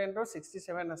 67টা স্টুডেন্টৰ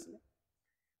 67 আছিল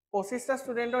 25টা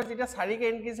স্টুডেন্টৰ যেটা 4 কে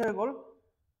increase হৈ গল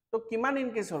তো কিমান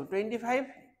increase hall 25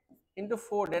 into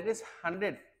 4 that is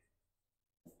 100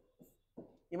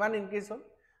 ইমান ইনক্ৰিজ হল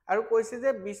আৰু কৈছে যে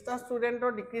 20টা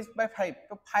স্টুডেন্টৰ ডিক্ৰিজ বাই 5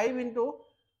 তো 5 into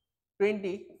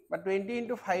 20 বা 20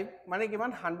 into 5 মানে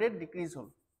কিমান 100 ডিক্ৰিজ হল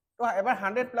তো এবাৰ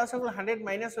 100 প্লাস হৈ গল 100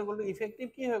 মাইনাস হৈ গল তো ইফেক্টিভ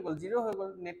কি হৈ গল 0 হৈ গল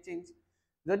নেট চেঞ্জ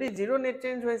যদি 0 নেট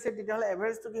চেঞ্জ হৈছে তেতিয়াহলে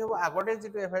এভাৰেজটো কি হ'ব আগতে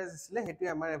যেটো এভাৰেজ আছিল হেতু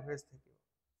আমাৰ এভাৰেজ থাকিব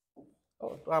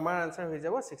তো আমাৰ আনসাৰ হৈ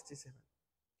যাব 67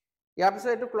 ইয়াৰ পিছত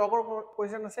এটো ক্লকৰ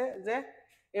কোৱেশ্চন আছে যে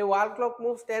a wall clock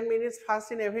moves 10 minutes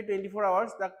fast in every 24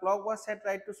 hours the clock was set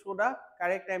right to show the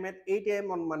correct time at 8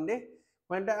 am on Monday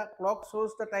when the clock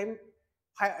shows the time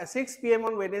 6 pm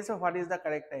on Wednesday what is the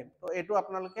correct time তো এটো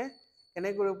আপোনালোকে কেনে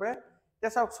কৰিব পাৰে তে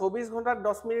চাওক 24 ঘন্টা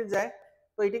 10 minute যায়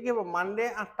তো এটা কি হ'ব মানডে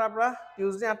 8 টা পৰা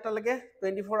টিউজডে 8 টা লৈকে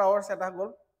 24 আৱাৰ্স এটা গল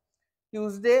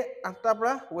টিউজডে 8 টা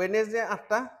পৰা ওয়েডনেসডে 8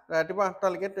 টা ৰাতিপুৱা 8 টা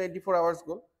লৈকে 24 আৱাৰ্স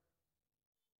গল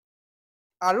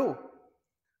আৰু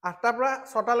 8 টা পৰা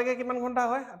 6 টা লৈকে কিমান ঘন্টা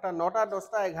হয় 9 টা 10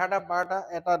 টা 11 টা 12 টা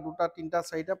 1 টা 2 টা 3 টা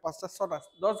 4 টা 5 টা 6 টা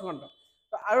 10 ঘন্টা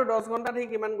তো আৰু 10 ঘন্টা থেকে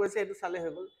কিমান গৈছে এটো চালে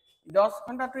হৈ গল 10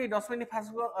 ঘন্টা তো 10 মিনিট ফাস্ট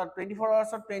 24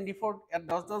 আৱাৰ্সত 24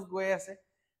 10 10 গৈ আছে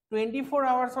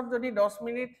 24 আৱাৰ্সত যদি 10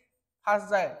 মিনিট ফাস্ট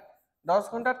যায়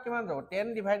 10 ঘন্টাত কিমান যাব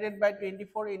 10 divided by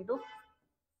 24 into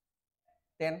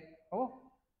 10 হ'ব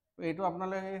এইটো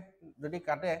আপোনালোকে যদি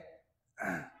কাটে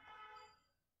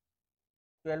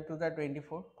 12 to the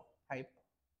 24 5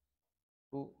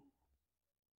 2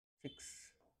 6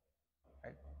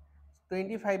 5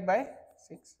 25 by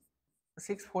 6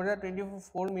 6 4 the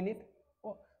 24 minute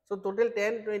oh so total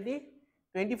 10 20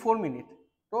 24 minute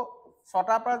তো 6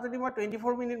 টা পৰা যদি মই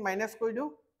 24 মিনিট মাইনাস কৰি দিও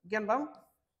কিমান পাম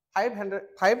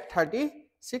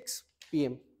 536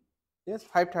 pm yes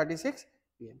 536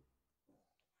 pm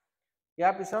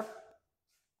ইয়াৰ পিছত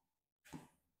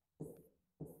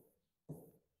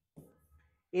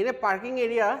in a parking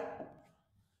area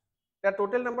the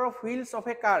total number of wheels of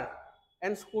a car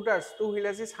and scooters two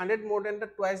wheelers is 100 more than the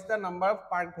twice the number of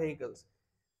parked vehicles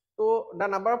so the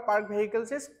number of parked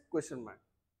vehicles is question mark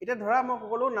এটা ধৰা মই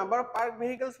কলো number of parked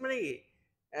vehicles মানে কি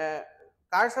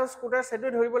cars আৰু scooters সেটো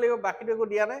ধৰিব লাগিব বাকিটো একো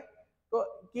দিয়া নাই তো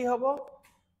কি হ'ব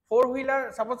four wheeler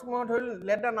suppose মই ধৰিল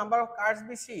let the number of cars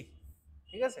be c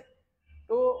ঠিক আছে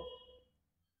তো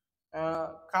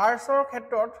কাৰ্ছৰ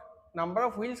ক্ষেত্ৰত নাম্বাৰ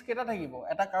অফ হুইলছ কেটা থাকিব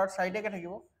এটা কাৰ সাইডে কে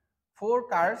থাকিব 4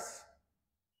 কাৰ্ছ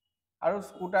আৰু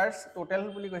স্কুটাৰছ টোটাল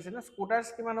বুলি কৈছে না স্কুটাৰছ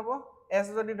কিমান হ'ব s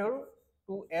যদি ধৰো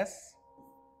 2s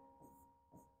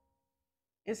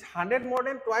is 100 more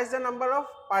than twice the number of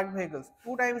parked vehicles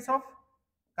 2 times of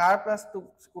car plus two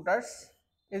scooters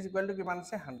is equal to কিমান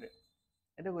আছে 100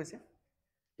 এটো কৈছে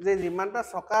যে যিমানটা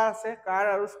চকা আছে কাৰ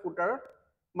আৰু স্কুটাৰ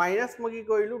মাইনাস মই কি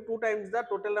কৰিলো 2 times the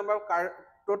total number of car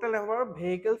total number of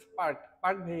vehicles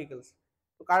parked vehicles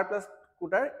so car plus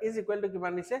scooter is equal to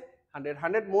কিমান দিছে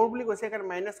 100 মোৰ বুলি কৈছে কাৰণ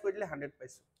মাইনাস কৰি দিলে 100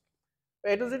 পাইছো তো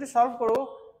এটো যদি সলভ কৰো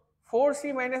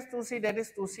 4c minus 2c that is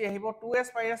 2c আহিব 2s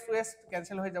minus 2s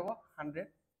cancel হৈ যাব 100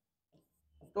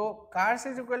 তো cars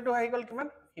is equal to আহি গল কিমান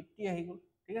 50 আহি গল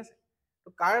ঠিক আছে তো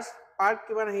cars park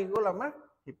কিমান আহি গল আমাৰ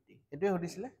 50 এটোই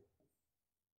হদিছিলে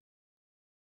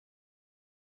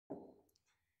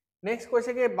next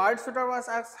question ke bird shooter was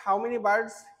asked how many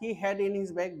birds he had in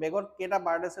his bag bagot keta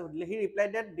bird ase hudile he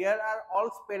replied that there are all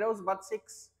sparrows but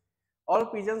 6 all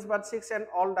pigeons but 6 and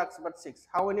all ducks but 6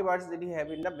 how many birds did he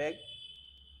have in the bag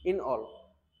in all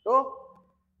to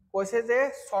koise je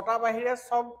sota bahire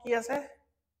sob ki ase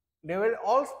they were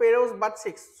all sparrows but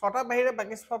 6 sota bahire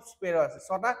baki sob sparrow ase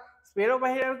sota sparrow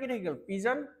bahire aru ki thakil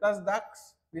pigeon plus ducks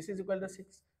this is equal to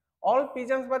 6 all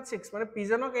pigeons but 6 mane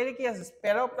pigeon ok eri ki ase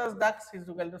sparrow plus ducks is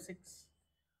equal to 6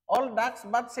 all ducks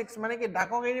but 6 mane ki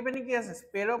duck ok eri pani ki ase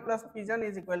sparrow plus pigeon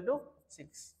is equal to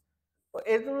 6 so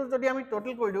etu jodi ami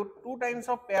total kori diu 2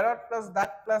 times of parrot plus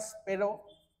duck plus sparrow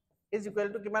is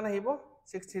equal to kiman ahibo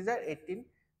 6018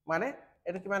 mane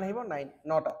etu kiman ahibo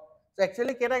 9 nota so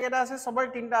actually keta keta ase sobar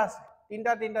tinta ase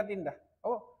tinta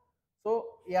oh so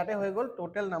iate hoy gol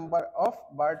total number of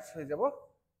birds hoy jabo 9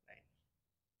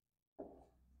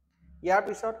 ইয়াৰ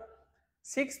পিছত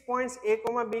 6 points a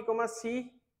b c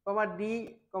d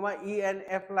e and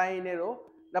f lie in a row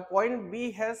the point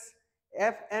b has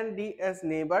f and d as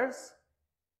neighbors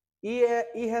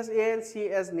e has a and c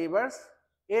as neighbors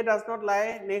a does not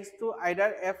lie next to either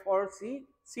f or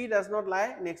c does not lie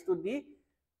next to d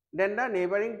then the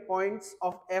neighboring points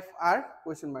of f are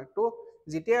question mark to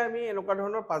যেতিয়া আমি এনেকুৱা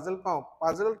ধৰণৰ puzzle পাও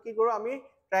puzzle কি কৰো আমি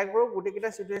try কৰো গুটি কিটা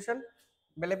সিচুয়েশন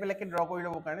বেলে বেলে কে ড্ৰ কৰি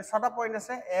লব কাৰণে ছটা পইণ্ট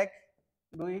আছে 1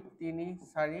 2 3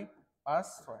 4 5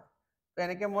 6 তো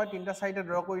এনেকে মই তিনটা সাইডে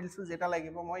ড্ৰ কৰি দিছো যেটা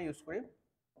লাগিব মই ইউজ কৰিম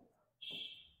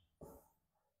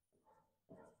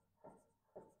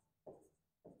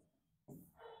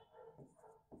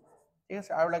ঠিক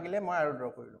আছে আৰু লাগিলে মই আৰু ড্ৰ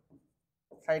কৰিলো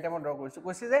সাইডে মই ড্ৰ কৰিছো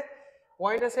কৈছে যে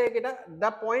পইণ্ট আছে একেটা দা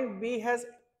পইণ্ট বি হেজ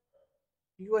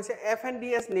কি কৈছে f and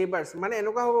d as neighbors মানে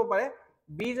এনেকুৱা হ'ব পাৰে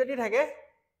b যদি থাকে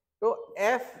তো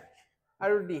f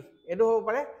আৰু d এটো হ'ব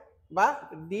পাৰে বা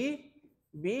d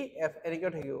b f এনেকৈ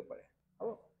থাকিব পাৰে হ'ব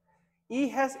e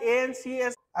has a and c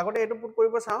as আগতে এটো পুট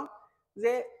কৰিব চাও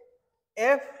যে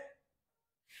f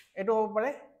এটো হ'ব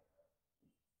পাৰে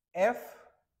f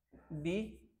d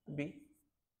b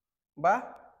বা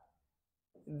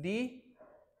d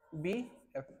b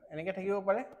f এনেকৈ থাকিব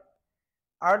পাৰে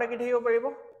আৰু এটা কি থাকিব পাৰিব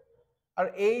আৰু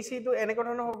a c to এনেকৈ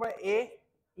ধৰণৰ হ'ব পাৰে a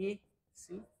e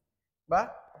c বা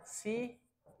c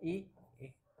e a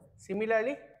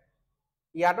similarly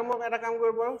ইয়াতো মই এটা কাম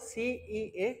কৰিব পাৰো c e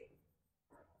a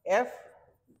f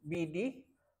b d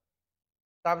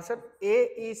তাৰপিছত a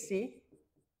e c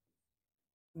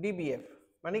d b f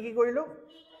মানে কি কৰিলো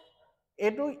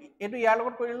এটো এটো ইয়াৰ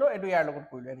লগত কৰিলো এটো ইয়াৰ লগত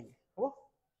কৰিলো এনেকৈ হ'ব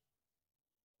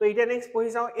তো এটা নেক্সট পঢ়ি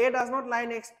চাও a does not lie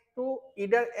next to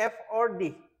either f or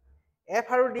d f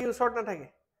আৰু d ওচৰত নাথাকে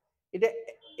এটা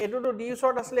এটো তো d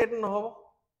ওচৰত আসলে এটো নহব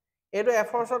এটো f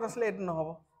ওচৰত আসলে এটো নহব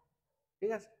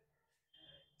ঠিক আছে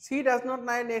c does not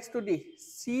lie next to d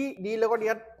c d লগত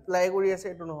ইয়াত লাই কৰি আছে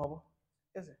এটো নহব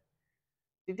ঠিক আছে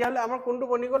তেতিয়া হলে আমাৰ কোনটো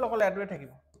বনি গল অকল এটোৱে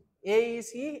থাকিব a e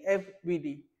c f b d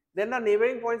then the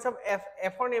neighboring points of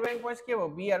f or neighboring points কি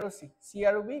হ'ব b আৰু c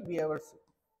আৰু b আৰু c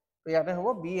তো ইয়াতে হ'ব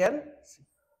b and c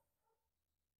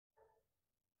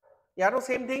ইয়াৰো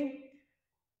same thing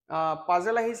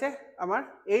puzzle ahise amar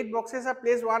 8 boxes are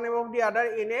placed one above the other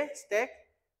in a stack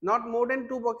not more than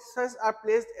 2 boxes are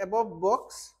placed above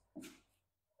box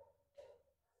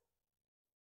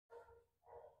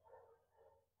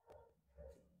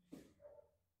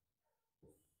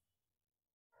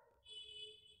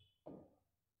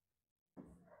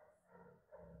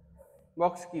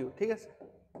box q ঠিক আছে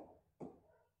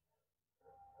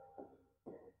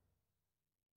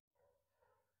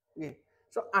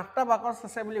so 8টা বাকস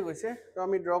আছে বুলি কৈছে তো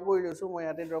আমি ড্ৰ কৰি লৈছো মই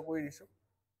ইয়াতে ড্ৰ কৰি দিছো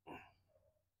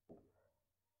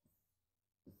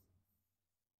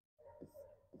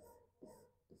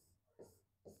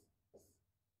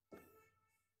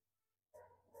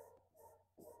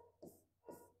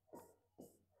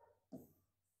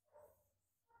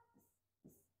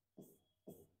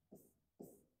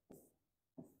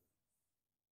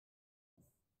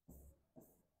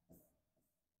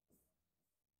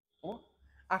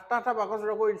আঠটা বাকস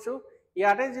ড্ৰ কৰি দিছো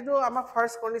ইয়াতে যেটো আমাক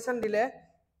ফাৰ্স্ট কন্ডিশন দিলে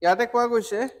ইয়াতে কোৱা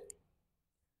গৈছে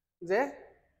যে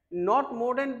not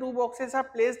more than 2 boxes are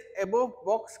placed above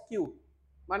box Q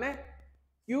মানে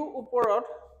Q ওপৰত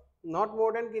not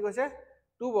more than কি কৈছে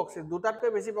 2 boxes দুটাতকৈ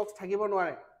বেছি বক্স থাকিব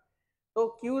নোৱাৰে তো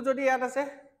Q যদি ইয়াত আছে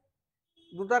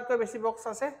দুটাতকৈ বেছি বক্স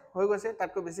আছে হৈ গৈছে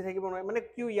তাতকৈ বেছি থাকিব নোৱাৰে মানে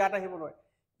Q ইয়াত আহিব নোৱাৰে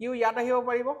Q ইয়াত আহিব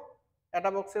পাৰিব এটা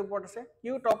বক্সৰ ওপৰত আছে Q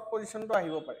টপ পজিশনটো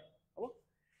আহিব পাৰে হ'ব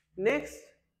next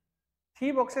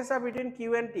 3 boxes are between Q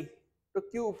and T তো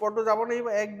Q ওপৰটো যাব লাগিব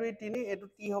 1 2 3 এটো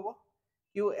T হ'ব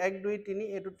Q 1 2 3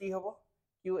 এটো T হ'ব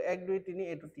Q 1 2 3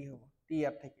 এটো T হ'ব T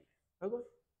ইয়াত থাকিলে হৈ গ'ল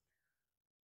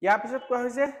ইয়াৰ পিছত কোৱা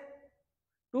হৈছে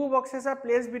 2 boxes are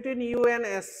placed between U and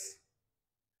S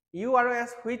U আৰু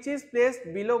S which is placed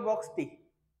below box T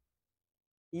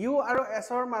U আৰু S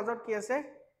ৰ মাজত কি আছে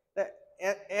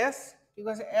S কি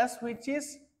কৈছে S which is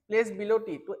placed below T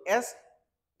তো S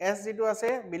যেটো আছে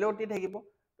below T থাকিব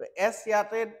তো S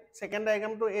ইয়াতে সেকেন্ড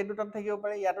ডায়াগ্ৰামটো এই দুটাত থাকিব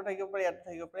পাৰে ইয়াতো থাকিব পাৰে ইয়াতো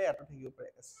থাকিব পাৰে ইয়াতো থাকিব পাৰে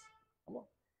S হ'ব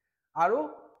আৰু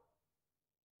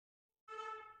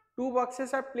 2 boxes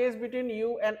are placed between U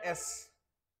and S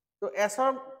তো S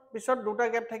ৰ পিছত দুটা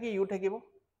গ্যাপ থাকি U থাকিব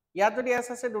ইয়াত যদি S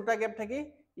আছে দুটা গ্যাপ থাকি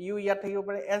U ইয়াত থাকিব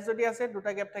পাৰে S যদি আছে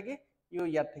দুটা গ্যাপ থাকি U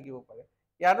ইয়াত থাকিব পাৰে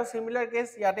ইয়াতো সিমিলাৰ কেস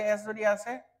ইয়াতে S যদি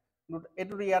আছে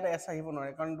এটো ইয়াত S আহিব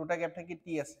নোৱাৰে কাৰণ দুটা গ্যাপ থাকি T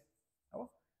আছে হ'ব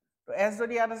তো S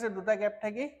যদি ইয়াত আছে দুটা গ্যাপ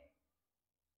থাকি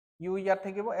U ইয়াত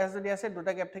থাকিব S যদি আছে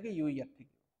দুটা গ্যাপ থাকি U ইয়াত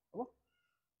থাকিব হ'ব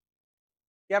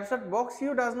ইয়াৰ পিছত box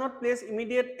U does not place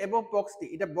immediate above box T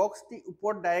এটা বক্স T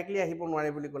ওপৰত ডাইৰেক্টলি আহিব নোৱাৰে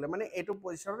বুলি ক'লে মানে এটো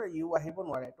পজিশনত U আহিব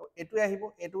নোৱাৰে তো এটো আহিব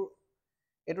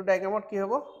এটো ডায়াগ্ৰামত কি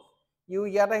হ'ব U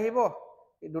ইয়াত আহিব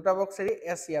দুটা বক্স এৰি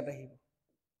S ইয়াত আহিব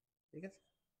ঠিক আছে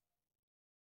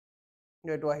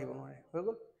এটো আহিব নোৱাৰে হৈ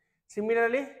গ'ল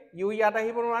সিমিলাৰলি U ইয়াত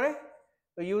আহিব নোৱাৰে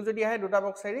তো U যদি আহে দুটা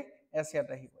বক্স এৰি S ইয়াত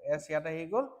আহিব S ইয়াত আহি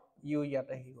গ'ল U ইয়াত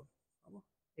আহি গ'ল হ'ব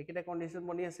একেটা কন্ডিশন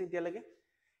বনি আছে এতিয়া লাগে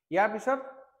ইয়াৰ পিছত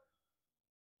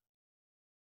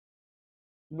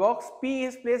box P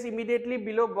is placed immediately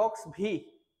below box V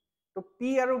তো P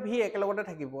আৰু V একেলগতে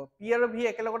থাকিব P আৰু V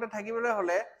একেলগতে থাকিবলৈ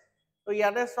হলে তো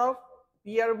ইয়াতে সব P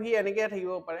আৰু V এনেকৈ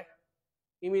থাকিব পাৰে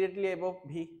immediately above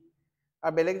V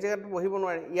আৰু বেলেগ জায়গাত বহিব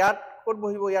নোৱাৰে ইয়াত ক'ত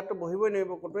বহিব ইয়াতটো বহিবই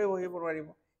নোৱাৰিব ক'তই বহিব নোৱাৰিব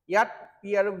ইয়াত P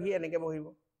আৰু V এনেকৈ বহিব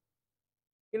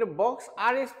কিন্তু box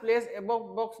R is placed above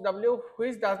box W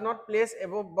which does not place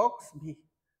above box V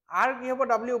R কি হ'ব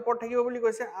W ওপৰত থাকিব বুলি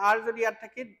কৈছে R যদি ইয়াত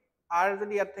থাকে R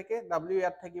যদি ইয়াত থাকে W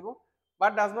ইয়াত থাকিব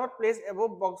but does not place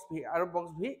above box V আৰু box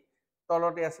V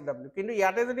তলতে আছে W কিন্তু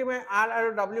ইয়াতে যদি মই R আৰু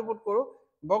W পুট কৰো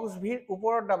box V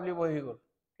ওপৰত W বহি গ'ল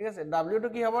ঠিক আছে W টো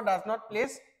কি হ'ব does not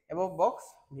place above box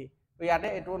V তো ইয়াতে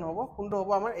এটো নহব কোনটো হ'ব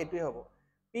আমাৰ এটোই হ'ব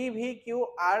P V Q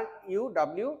R U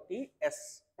W T S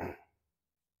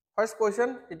first question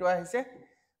যেটো আহিছে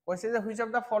কৈছে যে which of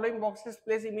the following boxes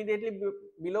placed immediately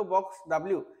below box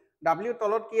W W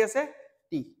তলত কি আছে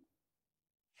T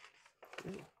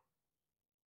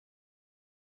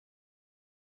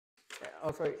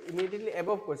oh sorry immediately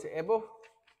above কৈছে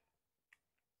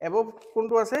above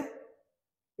কোনটো আছে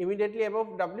immediately above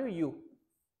W U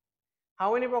how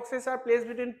many boxes are placed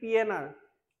between P and R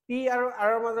P আৰু R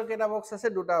ৰ মাজত কেটা বক্স আছে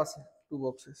দুটা আছে 2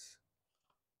 boxes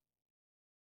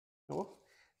no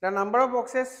the number of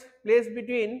boxes placed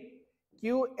between Q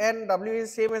and W is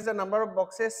same as the number of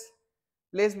boxes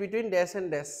placed between dash and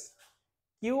dash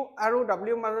Q আৰু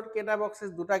W মাজত কেটা বক্সেস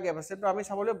দুটা গ্যাপ আছে তো আমি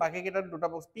চাবলৈ বাকি কেটা দুটা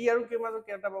বক্স P আৰু Q মাজত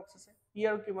কেটা বক্স আছে P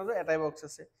আৰু Q মাজত এটাই বক্স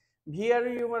আছে V আৰু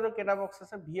U মাজত কেটা বক্স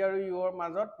আছে V আৰু U ৰ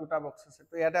মাজত দুটা বক্স আছে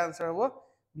তো ইয়াতে আনসাৰ হ'ব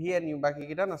V and U বাকি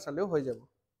কেটা নাচালেও হৈ যাব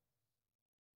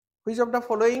which of the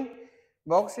following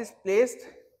box is placed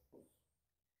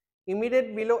immediate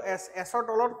below S S ৰ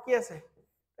তলত কি আছে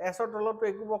S ৰ তলত তো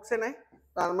একো বক্সে নাই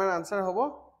তো আমাৰ আনসাৰ হ'ব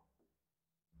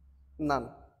none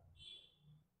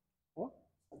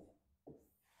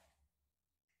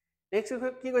next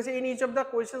কি কৈছে in each of the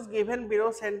questions given below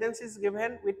sentence is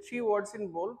given with 3 words in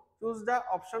bold choose the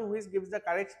option which gives the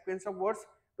correct sequence of words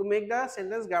to make the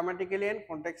sentence grammatically and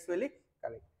contextually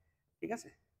correct ঠিক আছে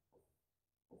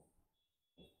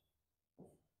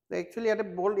actually ইয়াতে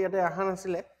bold ইয়াতে আহা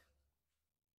নাছিলে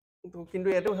তো কিন্তু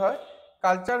এটো হয়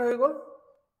কালচাৰ হৈ গল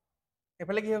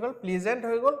এফালে কি হৈ গল প্লেজেন্ট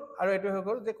হৈ গল আৰু এটো হৈ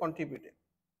গল যে কন্ট্ৰিবিউটেড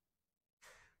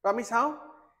তো আমি চাও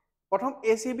প্ৰথম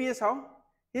ACB এ চাও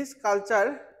his culture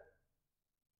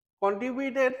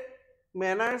contributed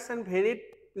manners and very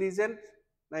pleasant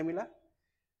naimila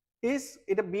his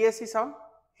এটা BSc sound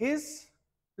his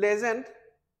pleasant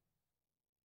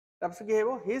তাৰপিছত কি হ'ব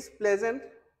his pleasant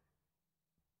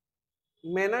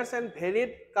manners and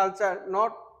varied culture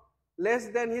not less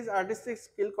than his artistic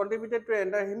skill contributed to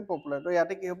render him popular তো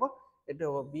ইয়াতে কি হ'ব এটো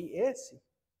হ'ব BAC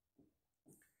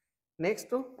next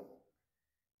to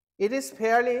it is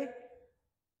fairly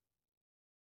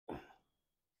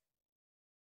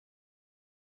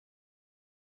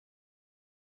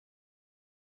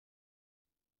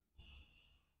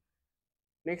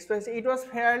Next was it was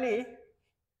fairly,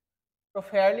 so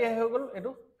fairly আহি গ'ল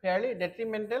এইটো fairly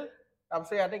detrimental,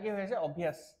 তাৰপিছত ইয়াতে কি হৈছে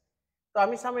obvious, তো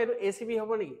আমি চাম এইটো ACB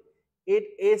হ'ব নেকি, it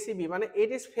ACB মানে it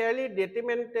is fairly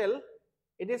detrimental,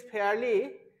 it is fairly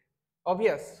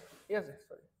obvious, yes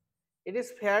sorry, it is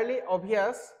fairly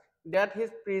obvious that his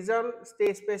prison stay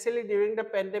especially during the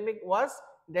pandemic was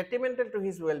detrimental to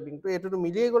his well being, তো এইটো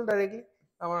মিলিয়ে গ'ল directly,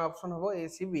 আমাৰ option হ'ব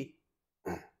ACB।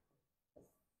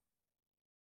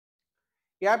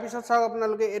 ইয়াৰ পিছত চাওক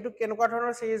আপোনালোকে এইটো কেনেকুৱা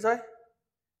ধৰণৰ সিৰিজ হয়,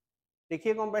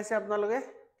 দেখিয়ে গম পাইছে আপোনালোকে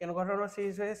কেনেকুৱা ধৰণৰ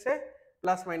সিৰিজ হৈছে,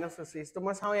 প্লাছ মাইনাছৰ সিৰিজ। তো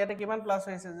মই চাওঁ ইয়াতে কিমান প্লাছ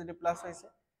হৈছে, যদি প্লাছ হৈছে,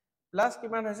 প্লাছ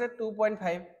কিমান হৈছে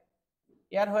 2.5,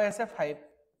 ইয়াত হৈ আছে 5,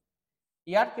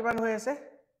 ইয়াত কিমান হৈ আছে,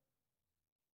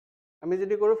 আমি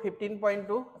যদি কৰোঁ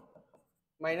 15.2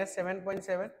 মাইনাছ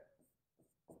 7.7,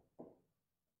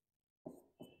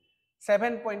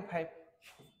 7.5,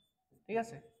 ঠিক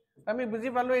আছে, আমি বুজি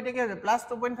পালো এটা কি হৈছে প্লাছ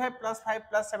 2.5 প্লাছ 5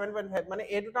 প্লাছ 7.5, মানে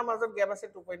এই দুটাৰ মাজত গ্যাপ আছে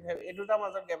 2.5, এই দুটাৰ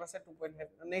মাজত গ্যাপ আছে 2.5,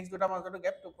 নেক্সট দুটাৰ মাজতো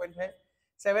গ্যাপ 2.5,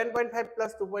 7.5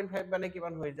 প্লাছ 2.5 মানে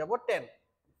কিমান হৈ যাব 10,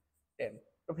 10,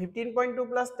 তো 15.2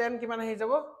 প্লাছ 10 কিমান আহি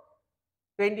যাব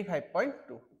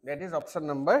 25.2, that is option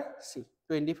number C,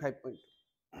 25.2।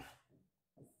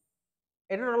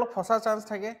 এইটো অলপ ফসা চান্স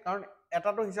থাকে কাৰণ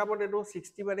এটাটো হিচাপত এইটো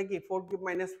 60 মানে কি 4 কিউব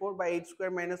মাইনাছ 4 বা 8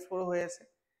 স্কয়াৰ মাইনাছ 4 হৈ আছে,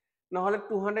 নহলে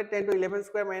 210 to 11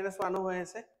 স্কয়াৰ মাইনাছ 1 হৈ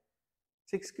আছে,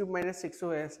 6 কিউব মাইনাছ 6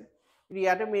 হৈ আছে,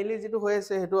 ইয়াতে মেইনলি যেটো হৈ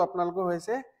আছে হেতু আপোনালোকৰ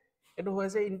হৈছে এটো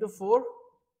হৈছে ইনটু 4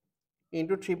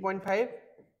 ইনটু 3.5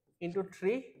 ইনটু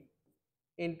 3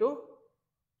 ইনটু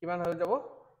কিমান হৈ যাব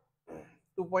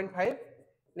 2.5,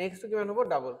 নেক্সট কিমান হ'ব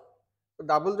ডাবল, তো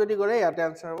ডাবল যদি কৰে ইয়াতে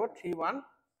आंसर হ'ব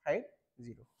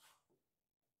 3150,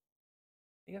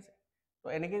 ঠিক আছে, তো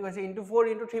এনেকৈ কৈছে into 4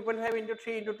 into 3.5 into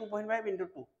 3 into 2.5 into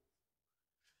 2।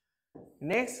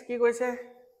 Next কি কৈছে,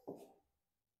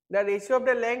 the ratio of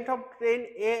the length of train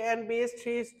A and B is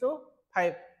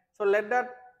 3:5, so let the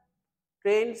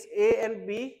trains A and B,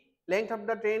 length of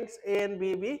the trains A and B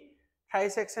be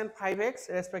 5x and 5x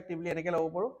respectively, এনেকৈ ল'ব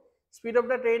পাৰো, speed of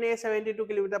the train A 72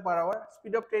 km/h,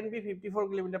 speed of train B 54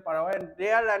 km/h, and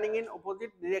they are running in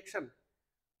opposite direction,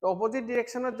 তো opposite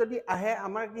direction যদি আহে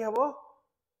আমাৰ কি হ'ব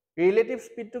relative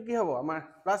স্পিডটো কি হ'ব আমাৰ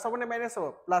প্লাস হ'ব নে মাইনাস হ'ব,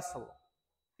 প্লাস হ'ব,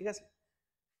 ঠিক আছে।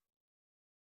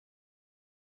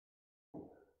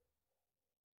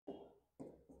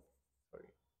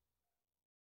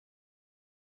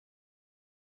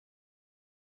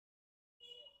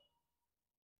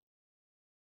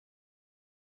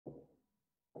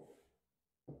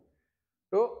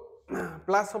 তো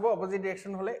প্লাস হ'ব opposite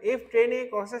direction হলে, if train A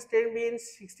crosses train B in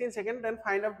 16 seconds then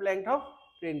find out length of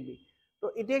train B, তো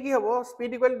এতিয়া কি হ'ব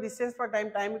speed equal distance per time,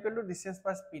 time equal to distance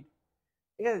per speed,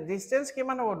 ঠিক আছে, distance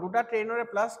কিমান হ'ব দুটা ট্ৰেইনৰে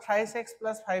প্লাস 5x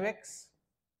প্লাস 5x,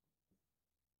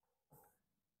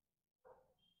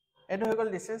 এটো হৈ গল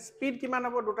ডিসটেন্স, স্পিড কিমান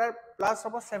হ'ব দুটাৰ প্লাস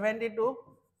হ'ব 72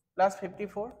 প্লাস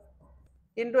 54,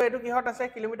 কিন্তু এটো কিহত আছে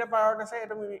কিলোমিটাৰ পাৰ আৱাৰত আছে,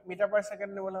 এটো মিটাৰ পাৰ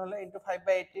সেকেন্ড নিবলৈ হলে ইনটু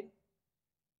 5/18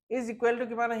 is equal to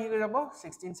কিমান আহি যাব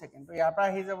 16 সেকেন্ড, তো ইয়াৰ পৰা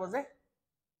আহি যাব যে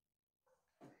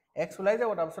x ওলাই যাব,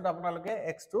 তাৰপিছত আপোনালোকে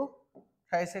x টো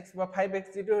 5x বা 5x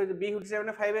যেটো b উঠিছে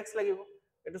মানে 5x লাগিব,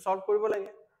 এটো সলভ কৰিব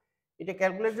লাগে। এটা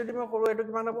ক্যালকুলেট যদি মই কৰো এটো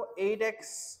কিমান হ'ব 8x,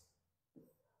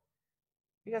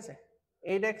 ঠিক আছে,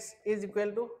 8x is equal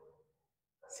to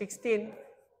 16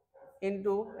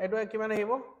 into এটো কিমান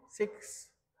আহিব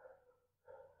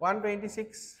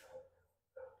 126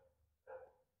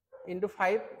 into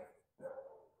 5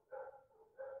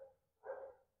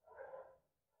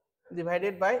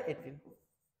 divided by 18,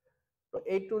 so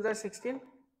 8 2 are 16,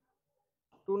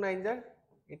 2 9 are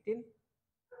 18,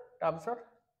 তাৰপিছত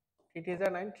 3 3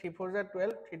 are 9, 3 4 are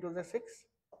 12, 3 2 are 6,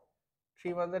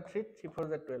 3 1 are 3, 3 4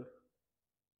 are 12,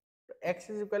 so x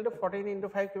is equal to 14 into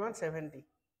 5 কিমান 70,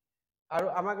 আৰু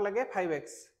আমাক লাগে 5x,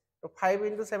 তো 5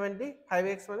 into 70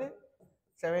 5x মানে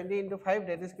 70 into 5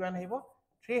 that is কিমান আহিব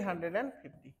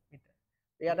 350 মিটাৰ,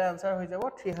 ইয়াতে आंसर হৈ যাব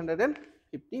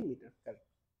 350 metre, correct.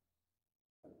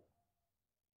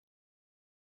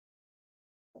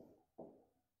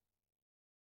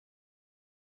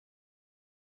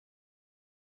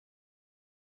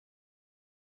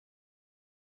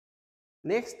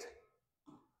 Next,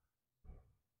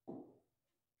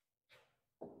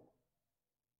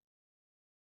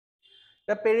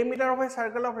 the perimeter of a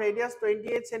circle of radius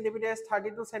 28 cm is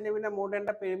 32 cm more than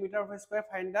the perimeter of a square,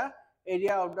 find the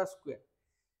area of the square,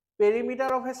 perimeter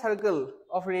of a circle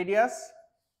of radius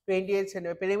 28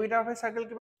 cm, perimeter of a circle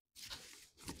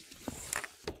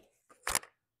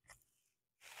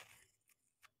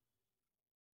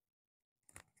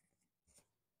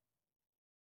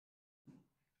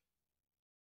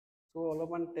So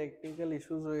অলপমান technical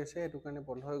issues হৈ আছে, এটো কাৰণে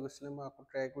বন্ধ হৈ গৈছিলে, মই আকৌ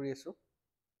ট্ৰাই কৰি আছো।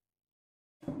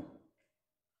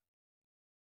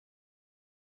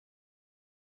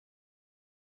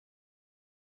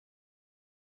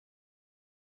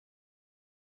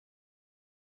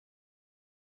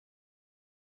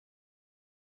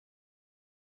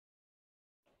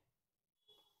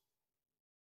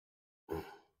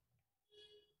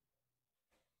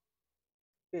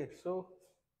 Okay, so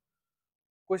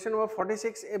question number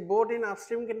 46, a boat in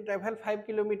upstream can travel 5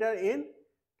 kilometers in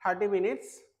 30 minutes.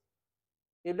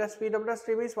 If the speed of the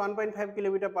stream is 1.5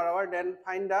 kilometers per hour, then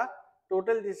find the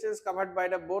total distance covered by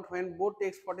the boat when boat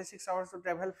takes 46 hours to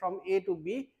travel from A to B,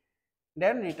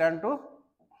 then return to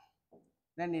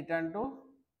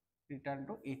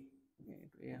A.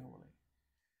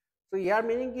 So here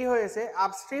meaning ki hoye ase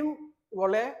upstream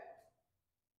gole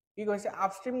কি কৈছে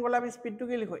upstream গলে আমি স্পিডটো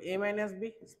কি লিখো a minus b,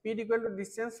 speed equal to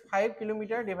distance 5 km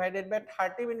divided by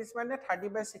 30 minutes মানে 30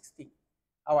 by 60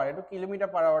 hour, এটো kilometre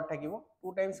per hour থাকিব,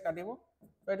 2 times কাটিব,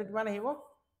 তো এটো কিমান আহিব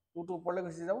 2 টো ওপৰলৈ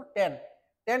গুচি যাব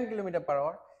 10 kilometre per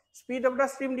hour. Speed of the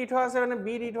stream দি থোৱা আছে মানে b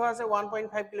দি থোৱা আছে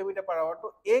 1.5 কিলোমিটাৰ পাৰ আৱাৰ, তো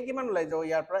a কিমান ওলাই যাব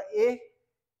ইয়াৰ পৰা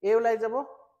a ওলাই যাব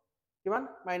কিমান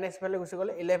মাইনাস ইফালে গুচি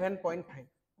গলে 11.5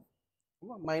 হ'ব,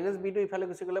 মাইনাস b টো ইফালে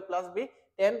গুচি গলে প্লাস b,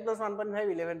 10 plus 1.5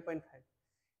 11.5।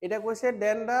 এটা কৈছে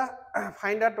then the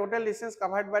find the total distance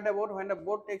covered by the boat when the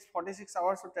boat takes 46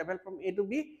 hours to travel from A to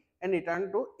B and return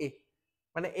to A,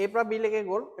 মানে A পৰা B লৈকে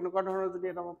গল, এনেকুৱা ধৰণৰ যদি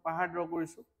এটা মই পাহাৰ ড্ৰ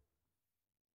কৰিছো,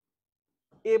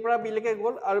 A পৰা B লৈকে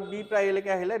গল আৰু B পৰা A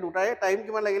লৈকে আহিলে, দুটাই টাইম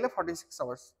কিমান লাগিলে 46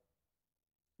 hours।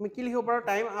 আমি কি লিখিব পাৰো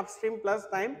time আপস্ট্ৰীম plus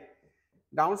time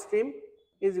ডাউনস্ট্ৰীম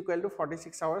is equal to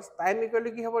 46 hours। Time equal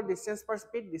to কি হ'ব ডিসটেন্স পার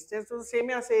স্পিড, ডিসটেন্স তো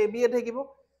সেমে আছে a b এ থাকিব,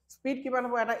 স্পিড কিমান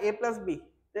হ'ব এটা a plus b,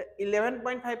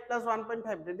 11.5 plus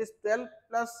 1.5 that is 12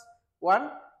 plus 1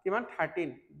 কিমান 13,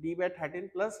 d by 13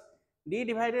 plus d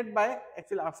divided by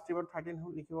actually upstream 13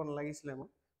 লিখিব নালাগিছিলে মই,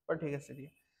 বাট ঠিক আছে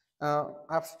দিয়া,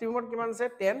 upstream কিমান আছে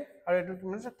 10 আৰু এটো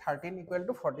কিমান আছে 13 equal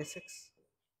to 46।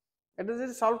 এটো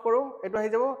যদি সলভ কৰো এটো আহি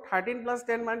যাব 13 plus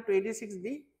 10 মান 26d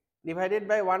divided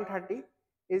by 130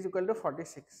 is equal to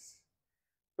 46,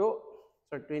 so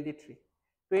sorry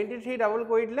 23 double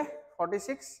কৰি দিলে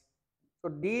 46, so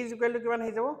d is equal to কিমান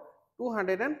হৈ যাব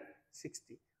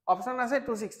 260। অপশন আছে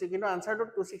 260 কিন্তু আনসারটো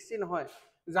 260 নহয়,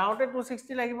 যাওতে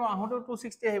 260 লাগিব আহোতে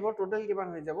 260 আহিব, টোটাল কিমান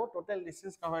হৈ যাব টোটাল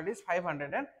ডিসটেন্স কভাৰ্ড ইজ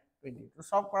 520। তো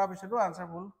সব কৰা পিছতো আনসাৰ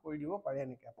ভুল কৰি দিব পাৰে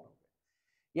এনেকে আপোনালোকে।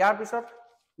 ইয়াৰ পিছত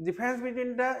difference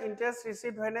between the interest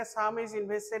received when a sum is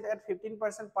invested at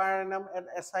 15% per annum at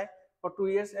SI for 2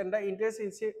 years and the interest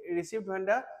received when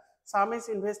the sum is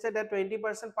invested at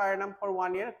 20% per annum for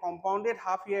 1 year compounded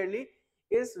half yearly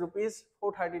is rupees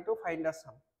 430 to find the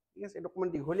sum। ঠিক আছে,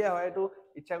 document দীঘলীয়া হয়, এটো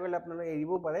ইচ্ছা কৰিলে আপোনালোকে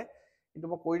এৰিব পাৰে, কিন্তু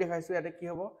মই কৰি দেখাইছো ইয়াতে কি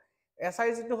হ'ব SI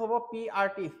যেটো হ'ব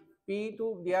PRT, P টো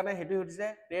দিয়া নাই হেতু হৈছে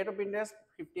rate of interest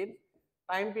 15,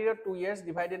 time period 2 years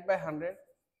divided by 100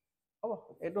 হ'ব,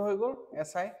 এটো হৈ গল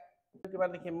SI, কিমান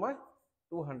লিখিম মই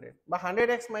 200 বা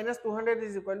 100x minus 200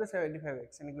 is equal to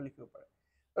 75x এনেকৈ লিখিব পাৰে।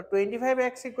 তো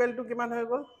 25x equal to কিমান হৈ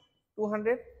গল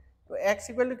 200, তো x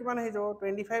equal to কিমান হৈ যাব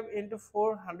 25 into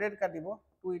 400 কাটিব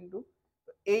 2 into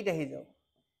 8 আহি যাব,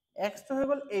 x তো হৈ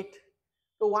গল 8,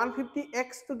 তো 150x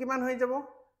তো কিমান হৈ যাব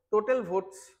total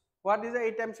votes, what is the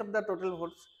 8 times of the total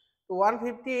votes, তো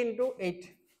 150 into 8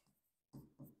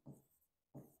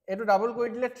 এটো ডাবল কৰি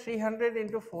দিলে 300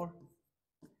 into 4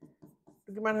 তো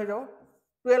কিমান হৈ যাব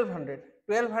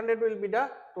 1200 will be the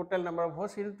total number of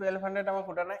votes, কিন্তু 1200 আমাৰ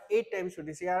কোটা নাই 8 times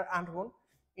সুধিছে, ইয়াৰ 8 গুণ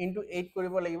into 8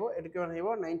 কৰিব লাগিব, এটো কিমান আহিব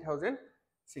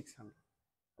 9600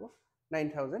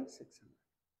 9600।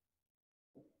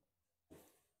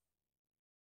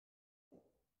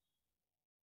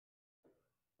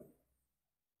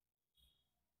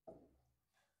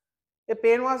 A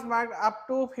pen was marked up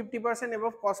to 50%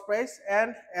 above cost price and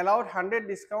allowed 100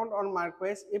 discount on mark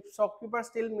price. If shopkeeper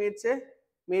still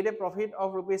made a profit of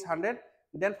rupees 100,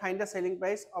 then find the selling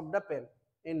price of the pen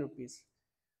in rupees.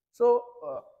 So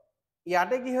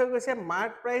ইয়াতে কি হৈ গৈছে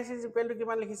mark price is equal to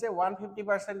কিমান লিখিছে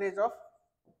 150% of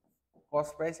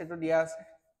cost price, এটো দিয়া আছে,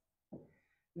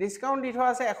 discount দি থোৱা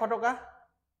আছে 100 টকা,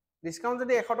 ডিসকাউন্ট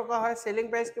যদি 100 টকা হয় সেলিং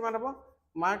প্ৰাইস কিমান হ'ব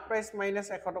mark price minus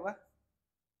 100 টকা,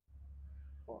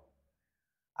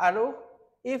 আৰু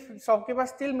if shopkeeper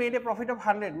still made a profit of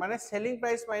 100 মানে selling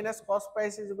price minus cost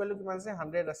price is equal to কিমান আছে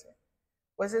 100 আছে,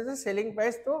 কৈছে যে selling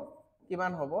price তো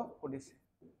কিমান হ'ব সুধিছে,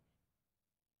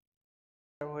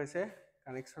 হৈছে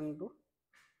কানেকশনটো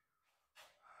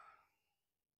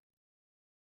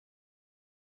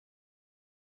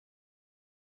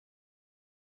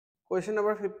question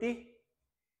number 50।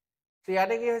 তো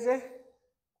ইয়াতে কি হৈছে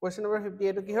question number 50,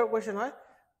 এটো কিহৰ question হয়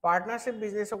পাৰ্টনাৰশ্বিপ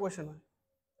বিজনেছৰ question হয়।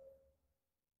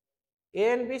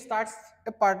 A and B starts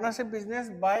a partnership business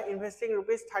by investing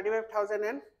rupees 35,000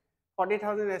 and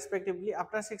 40,000 respectively.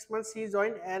 After 6 months, C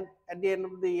joined, and at the end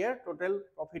of the year, total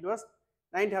profit was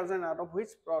 9,000, out of which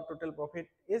total profit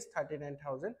is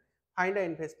 39,000. Find the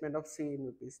investment of C in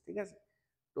rupees. ঠিক আছে,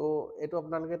 তো এইটো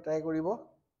আপোনালোকে try কৰিব,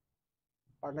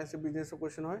 partnership বিজনেছৰ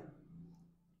question হয়।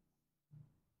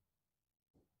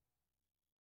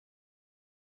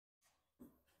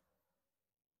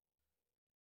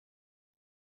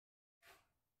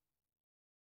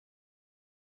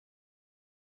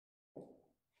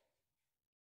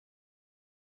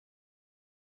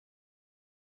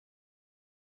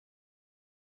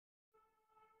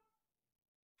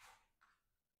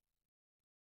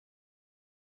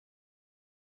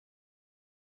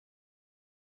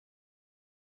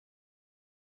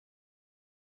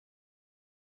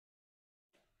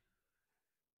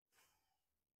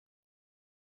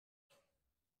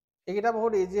 এইকেইটা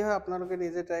বহুত ইজি হয়, আপোনালোকে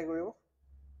নিজে ট্ৰাই কৰিব।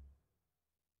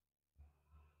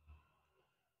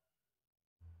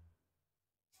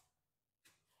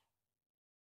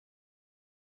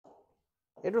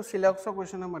 এইটো চিলেক্সৰ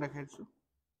কুৱেশ্যন মই দেখাই দিছোঁ।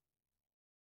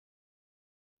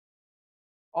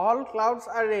 All clouds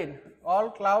are rain. All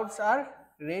clouds are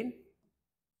rain.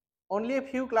 Only a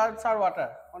few clouds are water.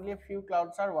 Only a few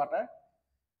clouds are water.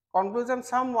 Conclusion: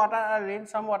 some water are rain.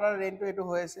 Some water are rain. To etu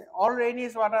hoye ase. All rain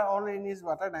is water. All rain is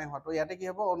water. Nai howa. To yate ki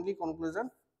hobo? Only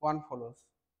conclusion one follows.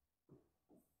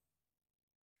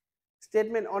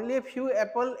 Statement: only a few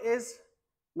apple is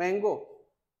mango.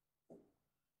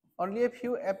 Only a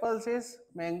few apples is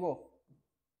mango.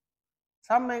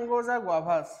 Some mangoes are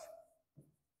guavas.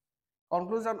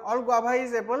 Conclusion: all guava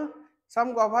is apple.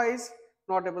 Some guava is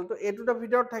not able. To a to the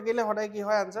video thakile hoday ki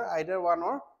hoy answer either one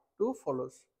or two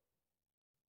follows.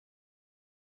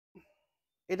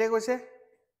 Ite koise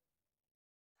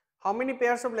how many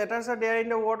pairs of letters are there in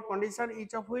the word condition,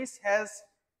 each of which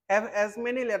have as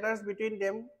many letters between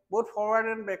them both forward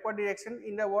and backward direction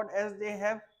in the word as they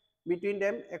have between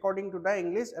them according to the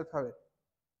English alphabet,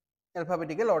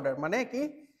 alphabetical order. Mane ki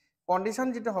condition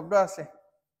jito shobdo ase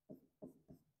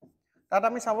তাত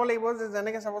আমি চাব লাগিব যে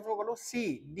যেনেকে suppose মই কলো C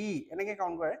D এনেকে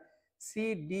count কৰে C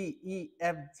D E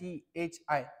F G H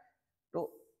I, তো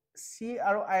C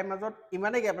আৰু I মাজত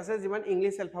ইমানে গ্যাপ আছে যিমান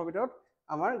ইংলিশ এলফাবেটত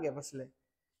আমাৰ গ্যাপ আছিল।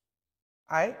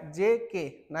 I J K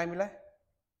নাই মিলা,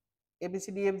 A B C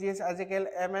D F G H I J K L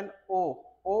M N O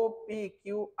O P Q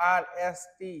R S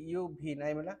T U V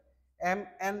নাই মিলা, M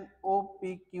N O P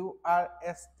Q R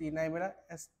S T নাই মিলা,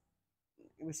 S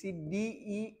A B C D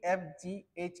E F G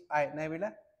H I নাই মিলা,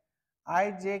 I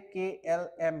J K L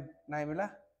M নাই মিলা,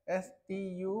 S T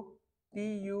U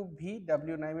V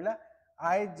W নাই মিলা,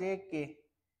 I J K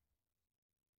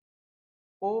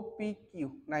O P Q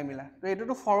নাই মিলা। তো এটো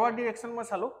তো ফরওয়ার্ড ডাইরেকশন মই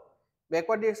চালো,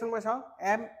 ব্যাকওয়ার্ড ডাইরেকশন মই চাও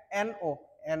M N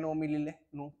O মিলিলে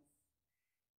নো,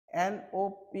 N O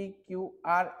P Q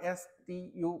R S T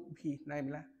U V নাই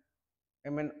মিলা,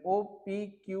 M N O P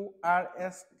Q R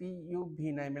S T U V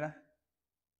নাই মিলা,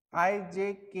 I J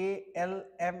K L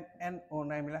M N O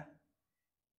নাই মিলা,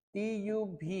 T U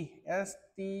V S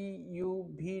T U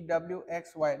V W X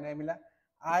Y নাই মিলা,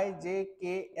 I J K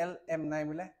L M নাই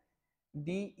মিলা, D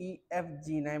E F G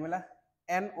নাই মিলা,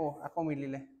 N O আকৌ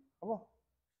মিলিলে হ'ব।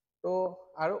 তো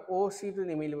আৰু O C তো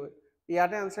নিমিলিব।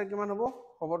 ইয়াতে আনসাৰ কিমান হ'ব?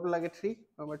 হ'বটো লাগে 3,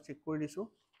 মই চেক কৰি দিছো।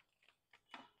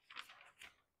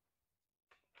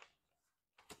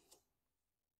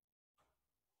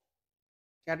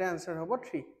 ইয়াতে আনসাৰ হ'ব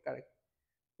 3 কাৰেক্ট।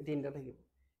 এই তিনটা থাকিব।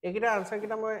 এইকেইটা আনসাৰ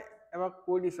কিটা মই এবাৰ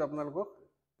কৈ দিছো আপোনালোকক।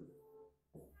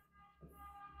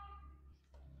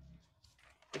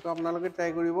 এইটো আপোনালোকে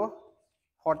ট্ৰাই কৰিব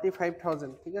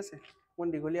 45,000, ঠিক আছে, কোন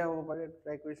দীঘলীয়া হ'ব পাৰে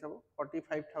ট্ৰাই কৰি চাব।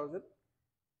 45,000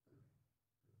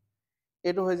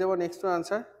 এইটো হৈ যাব। নেক্সট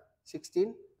আনসাৰ 16,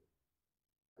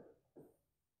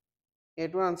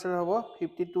 এইটো আনসাৰ হ'ব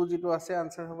 52, যেটো আছে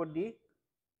আনসাৰ হ'ব D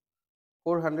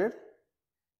 400,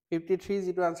 53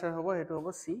 যেটো আনসাৰ হ'ব হেতু হ'ব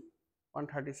C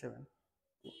 137।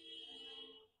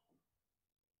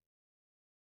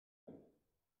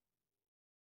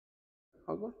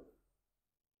 হ'ব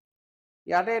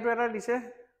ইয়াতে এইটো এটা দিছে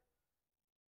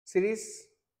সিরিজ,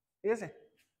 ঠিক আছে,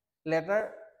 লেটার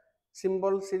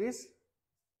সিম্বল সিরিজ।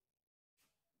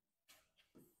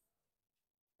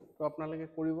 তো আপোনালোকে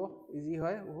কৰিব, ইজি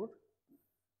হয় বহুত।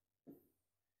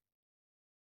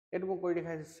 এইটো মই কৰি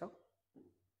দেখাই দিছো।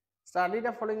 Study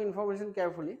the following information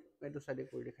carefully, এইটো স্টাডি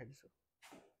কৰি দেখাই দিছো।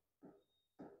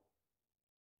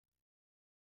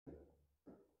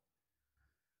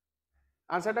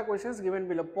 Answer the questions given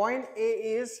below. Point A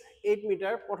is 8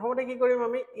 meter. প্ৰথমতে কি কৰিম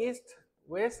আমি east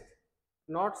West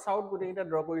north south গোটেইটা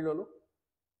draw কৰি ললো।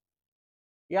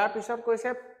 ইয়াৰ পিছত কৈছে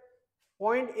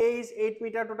Point A is 8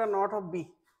 meter to the north of B.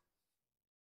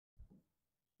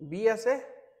 B আছে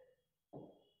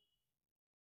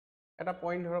এটা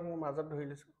পইণ্ট ধৰক মই মাজত ধৰি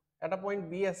লৈছো এটা পইণ্ট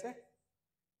B আছে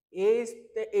A is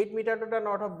 8 meter to the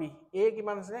north of B. A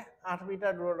কিমান আছে 8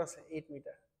 মিটাৰ দূৰত আছে 8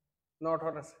 মিটাৰ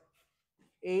নৰ্থত আছে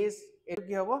A is এটো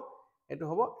কি হ'ব এটো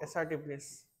হ'ব assertiveness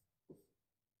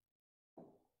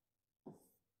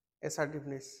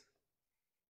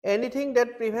anything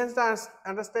that prevents the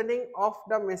understanding of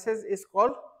the message is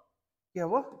called কি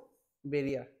হ'ব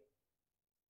barrier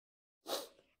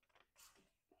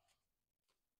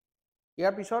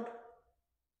ইয়াৰ পিছত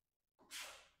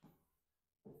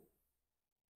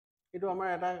এটো আমাৰ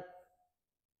এটা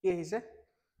কি আহিছে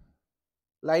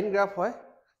লাইন গ্ৰাফ হয়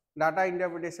ডাটা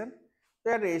ইন্টাৰপ্ৰিটেশন তো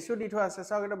ইয়াত ৰেশিও দি থোৱা আছে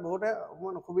চাওক এটা বহুতে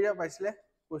অকমান অসুবিধা পাইছিলে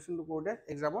কোৱেশ্চনটো কৰোতে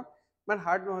এক্সামত ইমান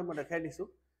হাৰ্ড নহয় মই দেখাই দিছো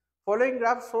following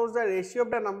graph shows the ratio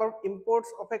of the number of imports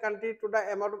of a country to the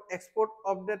amount of export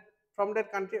of that from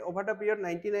that country over the period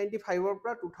 1995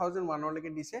 or 2001 or leke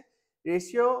dise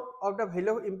ratio of the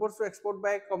value of imports to export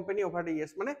by a company over the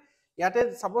years mane yate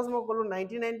suppose mo kolu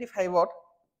 1995 ot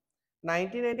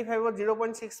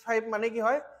 0.65 mane ki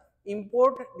hoy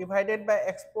import divided by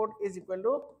export is equal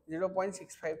to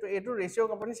 0.65 to etu ratio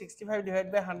company 65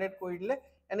 divided by 100 kori dile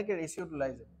eneke ratio to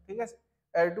lai jabe thik ase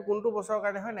এটো কোনটো বছৰৰ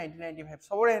কাৰণে হয় 1995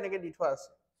 সবৰে এনেকে দি থোৱা আছে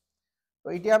তো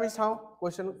এতিয়া আমি চাও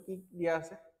কোৱেশ্চন কি দিয়া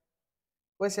আছে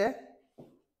কৈছে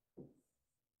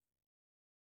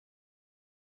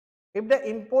if the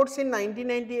imports in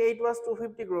 1998 was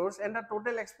 250 crores and the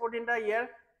total export in the year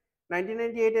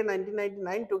 1998 and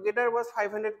 1999 together was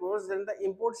 500 crores then the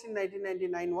imports in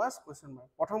 1999 was question mark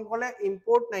প্ৰথম কলে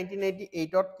import 1998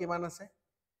 ত কিমান আছে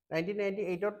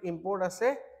 1998 ত import আছে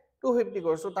 250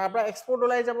 crores so তাৰ পৰা export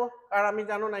ওলাই যাব কাৰণ আমি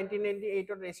জানো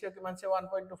 1998 ৰ ৰেশিও কিমান আছে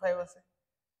 1.25 আছে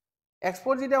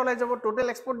export যেতিয়া ওলাই যাব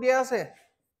total export দিয়া আছে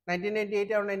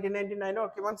 1998 আৰু 1999 ৰ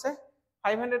কিমান আছে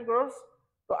 500 crores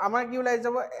তো আমাৰ কি ওলাই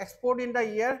যাব export in the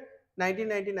year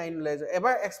 1999 ওলাই যাব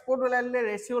এবাৰ export ওলাইলে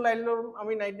ৰেশিও ওলাইলে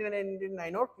আমি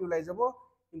 1999 ৰ কি ওলাই যাব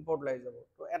import ওলাই যাব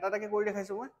তো এটা টাকে কৰি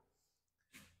দেখাইছো মই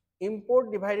import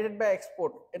divided by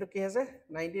export এটো কি আছে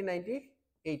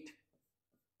 1998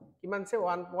 কিমান আছে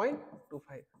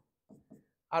 1.25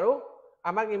 আৰু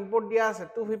আমাক ইম্পোর্ট দিয়া আছে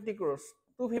 250 crores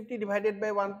 250 divided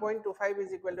by 1.25 is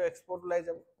equal to export ওলাই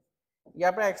যাব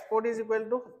ইয়াৰ পৰা export is equal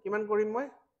to কিমান কৰিম মই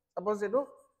suppose এটো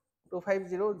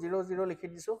 25000 লিখি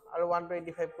দিছো আৰু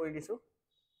 125 কৰি দিছো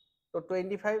তো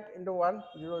 25 into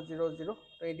 1000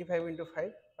 25 into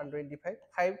 5 125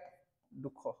 5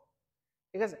 200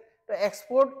 ঠিক আছে তো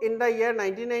export in the year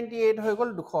 1998 হৈ গল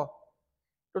 200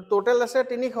 তো টোটাল আছে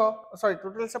 300 সরি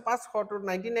টোটাল আছে 500 তো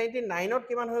 1999 ত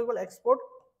কিমান হৈ গল এক্সপোর্ট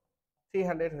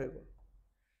 300 হৈ গল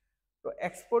তো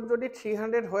এক্সপোর্ট যদি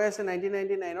 300 হৈ আছে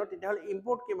 1999 ত তেতিয়া হল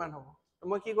ইম্পোর্ট কিমান হ'ব তো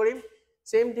মই কি কৰিম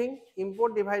same thing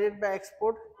import divided by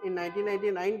export in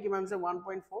 1999 কিমান আছে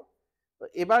 1.4 তো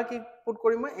এবাৰ কি পুট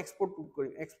কৰিম মই এক্সপোৰ্ট পুট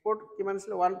কৰিম এক্সপোর্ট কিমান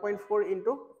আছিল 1.4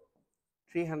 into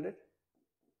 300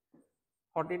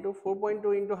 42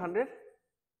 4.2 into 100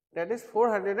 that is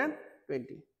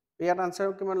 420 ইয়াত আনসার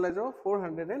কিমান লৈ যাব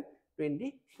 420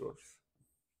 crores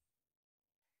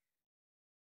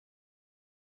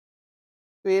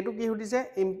তো এটো কি হদিছে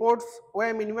imports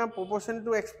were minimum proportion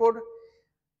to export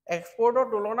exporter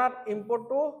তুলনাত import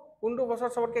to কোনটো বছৰ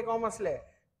সবতকে কম আছিল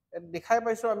দেখাই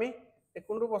পাইছো আমি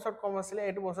কোনটো বছৰত কম আছিল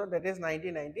এটো বছৰ that is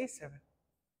 1997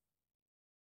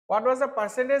 what was the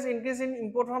percentage increase in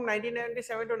import from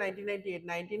 1997 to 1998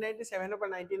 1997 পৰা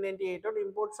 1998 ত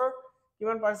imports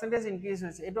কিমান পাৰ্সেন্টেজ ইনক্ৰিজ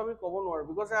হৈছে এটো আমি কব নোৱাৰো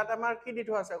বিকজ ইয়াত আমাৰ কি দি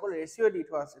থোৱা আছে অকল ৰেশিও দি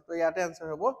থোৱা আছে তো ইয়াতে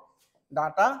আনসাৰ হ'ব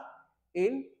ডাটা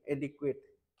ইনএডিকুৱেট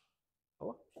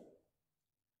হ'ব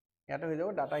ইয়াতে হৈ যাব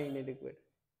ডাটা ইনএডিকুৱেট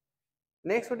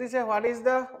নেক্সট হতিছে what is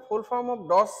the full form of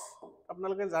DOS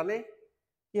আপোনালোকে জানে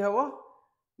কি হ'ব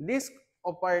ডিস্ক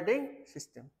অপাৰেটিং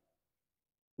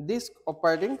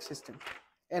সিস্টেম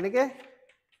এনেকে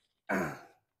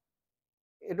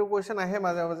এটো কোৱেশ্চন আহে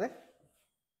মাজে মাজে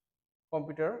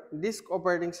computer disk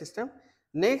operating system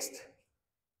next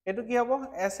etu ki hobo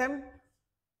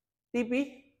SMTP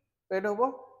etu hobo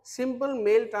simple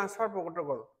mail transfer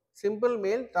protocol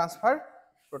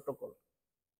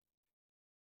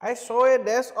I saw a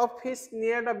dash of fish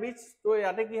near the beach to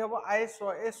yate ki hobo I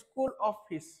saw a school of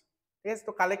fish yes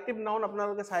to collective noun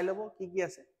apnaloke sai lobo ki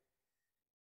ase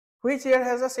which year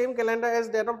has the same calendar as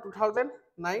that of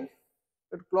 2009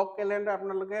 it clock calendar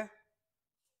apnaloke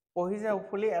পঢ়িছে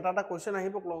hopefully এটা question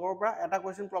আহিব ক্লকৰ পৰা এটা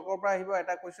question ক্লকৰ পৰা আহিব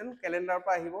এটা question ক্যালেন্ডাৰৰ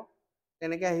পৰা আহিব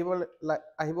তেনেকে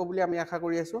আহিব বুলি আমি আশা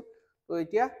কৰি আছো তো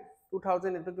এতিয়া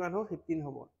 2000 এটো কিমান হ'ব 15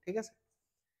 হ'ব ঠিক আছে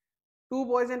two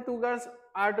boys and two girls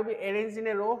are to be arranged in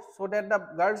a row so that the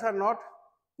girls are not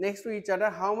next to each other,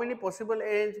 how many possible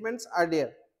arrangements are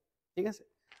there? ঠিক আছে,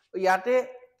 ইয়াতে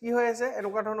কি হৈ আছে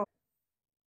এনেকুৱা ধৰণৰ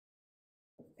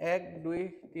 1 2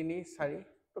 3 4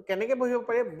 তো কেনেকৈ বহিব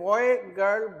পাৰে বয়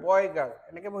গাৰ্ল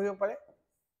এনেকৈ বহিব পাৰে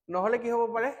নহলে কি হ'ব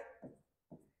পাৰে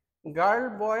গাৰ্ল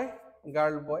বয়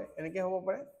এনেকৈ হ'ব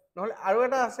পাৰে নহলে আৰু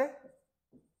এটা আছে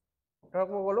ধৰক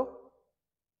মই ক'লো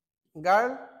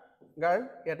গাৰ্ল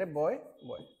ইয়াতে বয়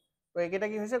তো এইকেইটা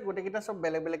কি হৈছে গোটেইকেইটা সব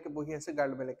বেলেগ বেলেগকে বহি আছে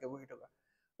গাৰ্ল বেলেগকে বহি থকা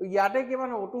তো ইয়াতে কিমান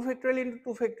হ'ব 2 factorial into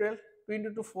 2 factorial 2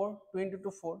 into 2 4 2 into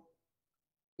 2 4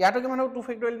 ইয়াতে কিমান হ'ব 2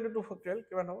 ফেক্টৰিয়েল ইনটু 2 ফেক্টৰিয়েল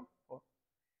কিমান হ'ব 4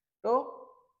 তো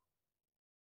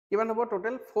কিমান হ'ব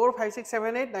টোটাল 4 5 6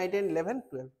 7 8 9 10 11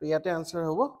 12 তো ইয়াতে আনসাৰ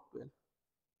হ'ব 12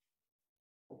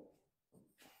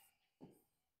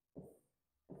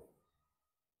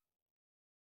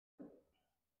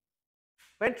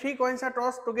 When 3 coins are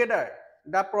tossed together,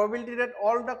 the probability that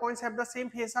all the coins have the same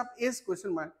face up is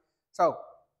question mark. So,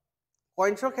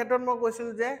 coins er khetron moi koisil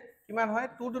je kiman hoy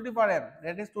 2 to the power n,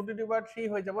 that is 2 to the power 3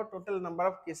 hoy jabo total number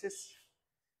of cases.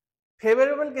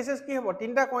 Favorable cases ki hobo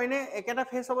tinta coin e eketa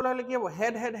face hobole hole ki hobo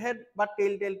head but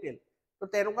tail. To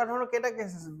tenuka dhorono keta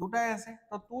cases duta ase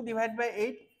to 2 divided by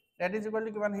 8 that is equal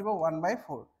to kiman hobo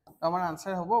 1/4. To amar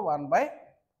answer hobo 1/4.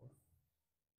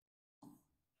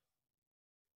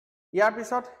 ইয়াৰ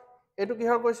পিছত এটো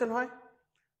কিহৰ question হয়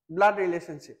blood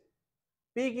ৰিলেশনশিপ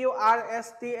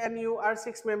PQRSTNU are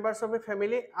 6 members of a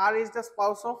family. R is the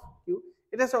spouse of Q.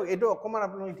 এটা সব এটো অকমান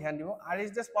আপোনালোক ধ্যান দিব R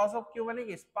is the spouse of Q মানে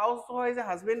কি স্পাউস হয় যে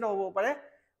হাজবেন্ড হ'ব পাৰে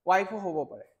ওয়াইফও হ'ব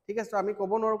পাৰে ঠিক আছে তো আমি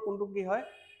ক'ব নোৱাৰো কোনটো কি হয়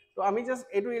তো আমি জাস্ট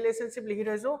এটো ৰিলেশনশিপ লিখি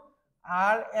থৈছো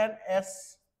R and S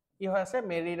কি হয় আছে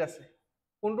মেৰিড আছে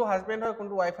কোনটো হাজবেন্ড হয়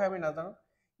কোনটো ওয়াইফ হয় আমি নাজানো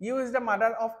U is the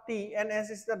mother of T and S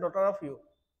is the daughter of U.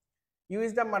 U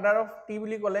is the mother of T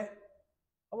বুলি ক'লে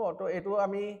হ'ব তো এটো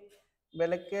আমি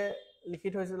বেলেগকে লিখি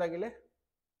থৈছো লাগিলে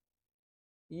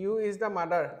U is the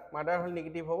mother hall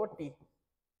negative হ'ব T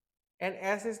and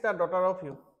S is the daughter of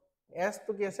U. S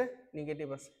to কি আছে নেগেটিভ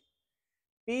আছে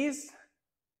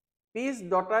P's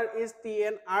daughter is T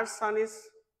and R son is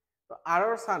তো R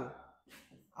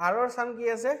ৰ son কি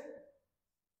আছে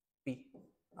P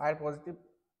R positive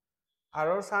R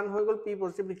ৰ son হৈ গল P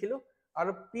positive লিখিলো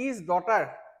আৰু P's daughter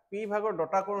P ভাগৰ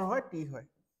ডটা কোন হয় T হয়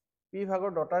P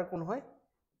ভাগৰ ডটাৰ কোন হয়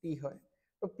T হয়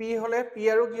তো P হলে P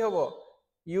আৰু কি হ'ব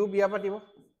U বিয়া পাতিব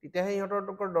তেতিয়াহে ইহঁতৰ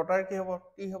ডটাৰ কি হ'ব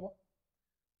T হ'ব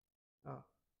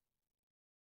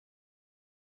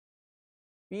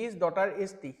P's daughter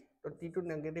is T তো T টো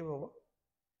নেগেটিভ হ'ব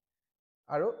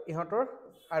আৰু ইহঁতৰ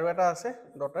আৰু এটা আছে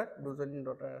ডটাৰ দুজনী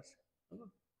ডটাৰ আছে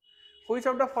Which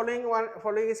of the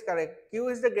following is correct? Q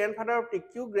is the grandfather of T.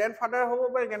 Q grandfather hobo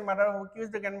by grandmother hobo. Q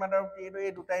is the grandmother of T. Eto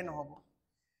ei dutai no hobo.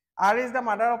 R is the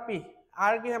mother of P.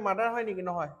 R ki hai mother hoy niki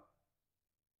no hoy.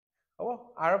 Hobo.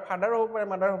 R father hobo pare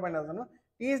mother hobo na jano.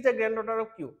 T is the granddaughter of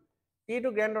Q. T to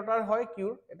granddaughter hoy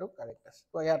Q. Eto correct ase.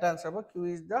 So yata answer hobo Q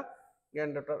is the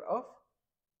granddaughter of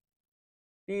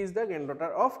T is the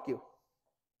granddaughter of Q.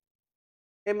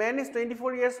 A man is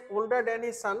 24 years older than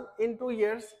his son. In 2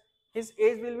 years, his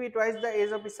age will be twice the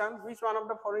age of his son. Which one of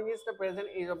the following is the present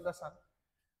age of the son?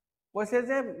 What says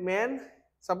a man?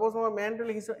 Suppose my man to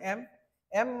likhisu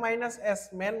m minus s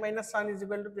man minus son is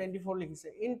equal to 24 likhise.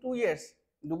 In 2 years,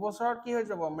 2 বছৰত কি হৈ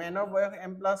যাব manor বয়স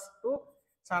m plus 2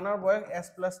 sonor বয়স s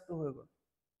plus 2 হৈ গল।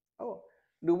 হ'ব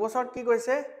 2 বছৰত কি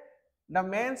কৈছে the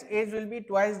man's age will be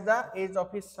twice the age of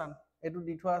his son. এটো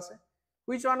দি থোৱা আছে।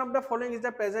 Which one of the following is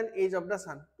the present age of the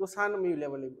son? To son আমি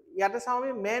উলিয়াব লাগিব। ইয়াতে চাও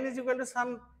আমি man is equal to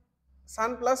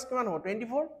son plus কিমান হ'ব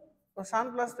 24 তো son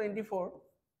plus 24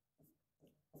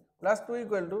 plus 2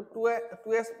 equal to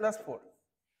 2s plus 4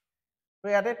 তো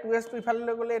ইয়াতে 2s to ইফালে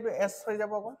লৈ গলে এটো s হৈ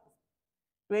যাব আকৌ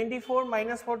 24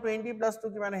 minus 4 20 plus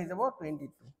 2 কিমান হৈ যাব 22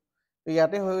 তো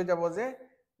ইয়াতে হৈ যাব যে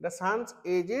the son's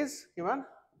age is কিমান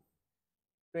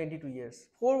 22 years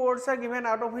 4 words are given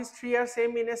out of which 3 are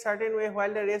same in a certain way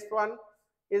while the rest one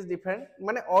is different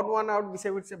মানে odd one out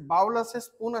বিচাৰিছে bowl আছে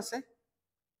spoon আছে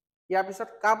ইয়াৰ পিছত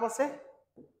কাপ আছে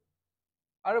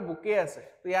আৰু বুকে আছে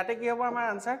তো ইয়াতে কি হ'ব আমাৰ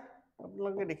আনসাৰ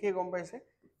আপোনালোকে দেখি গম পাইছে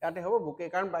ইয়াতে হ'ব বুকে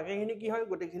কাৰণ বাকিখিনি কি হয়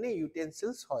গোটেখিনি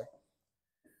ইউটেনসিলস হয়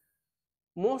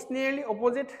most nearly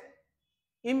opposite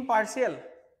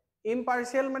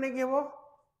impartial মানে কি হ'ব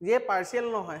যে পার্শিয়াল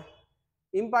নহয়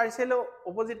impartial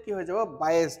opposite কি হৈ যাব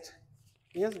biased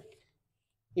ঠিক আছে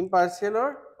impartial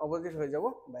or opposite হৈ যাব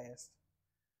biased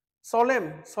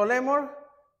solemn or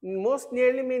most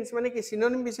nearly means মানে কি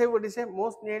synonym বিচাৰিব দিছে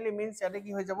most nearly means ইয়াতে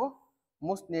কি হৈ যাব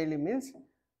most nearly means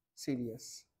serious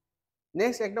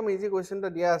next একদম easy question to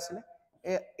দিয়া আছিল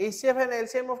HCF and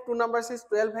LCM of two numbers is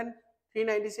 12 and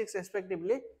 396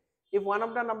 respectively if one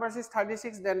of the numbers is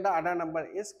 36 then the other number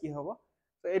is কি হ'ব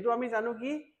তো এটো আমি জানো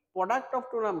কি product of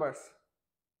two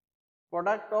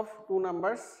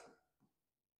numbers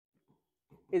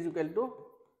is equal to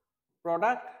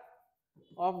product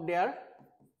of their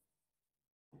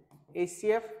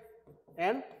HCF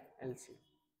and LCF.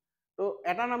 So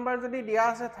eta number jodi dia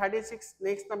ase 36,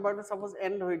 next number to suppose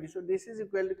n dhori disu, this is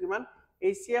equal to kiman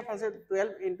HCF ase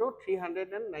 12 into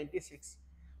 396.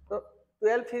 So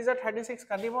 12 is 36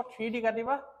 katibo 3 di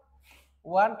katiba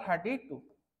 132.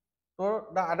 So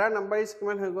the other number is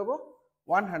kiman hoy gobo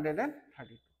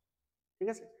 132. ঠিক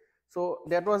আছে. So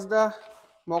that was the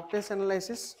mock test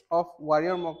analysis of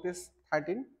warrior mock test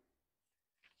 13.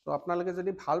 So আপোনালোকে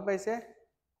যদি ভাল পাইছে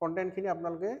content খিনি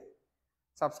আপোনালোকে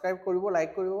subscribe কৰিব, like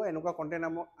কৰিব, এনেকুৱা কন্টেন্ট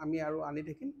আমি আৰু আনি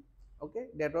থাকিম. Okay,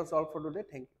 that was all for today.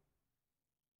 Thank you.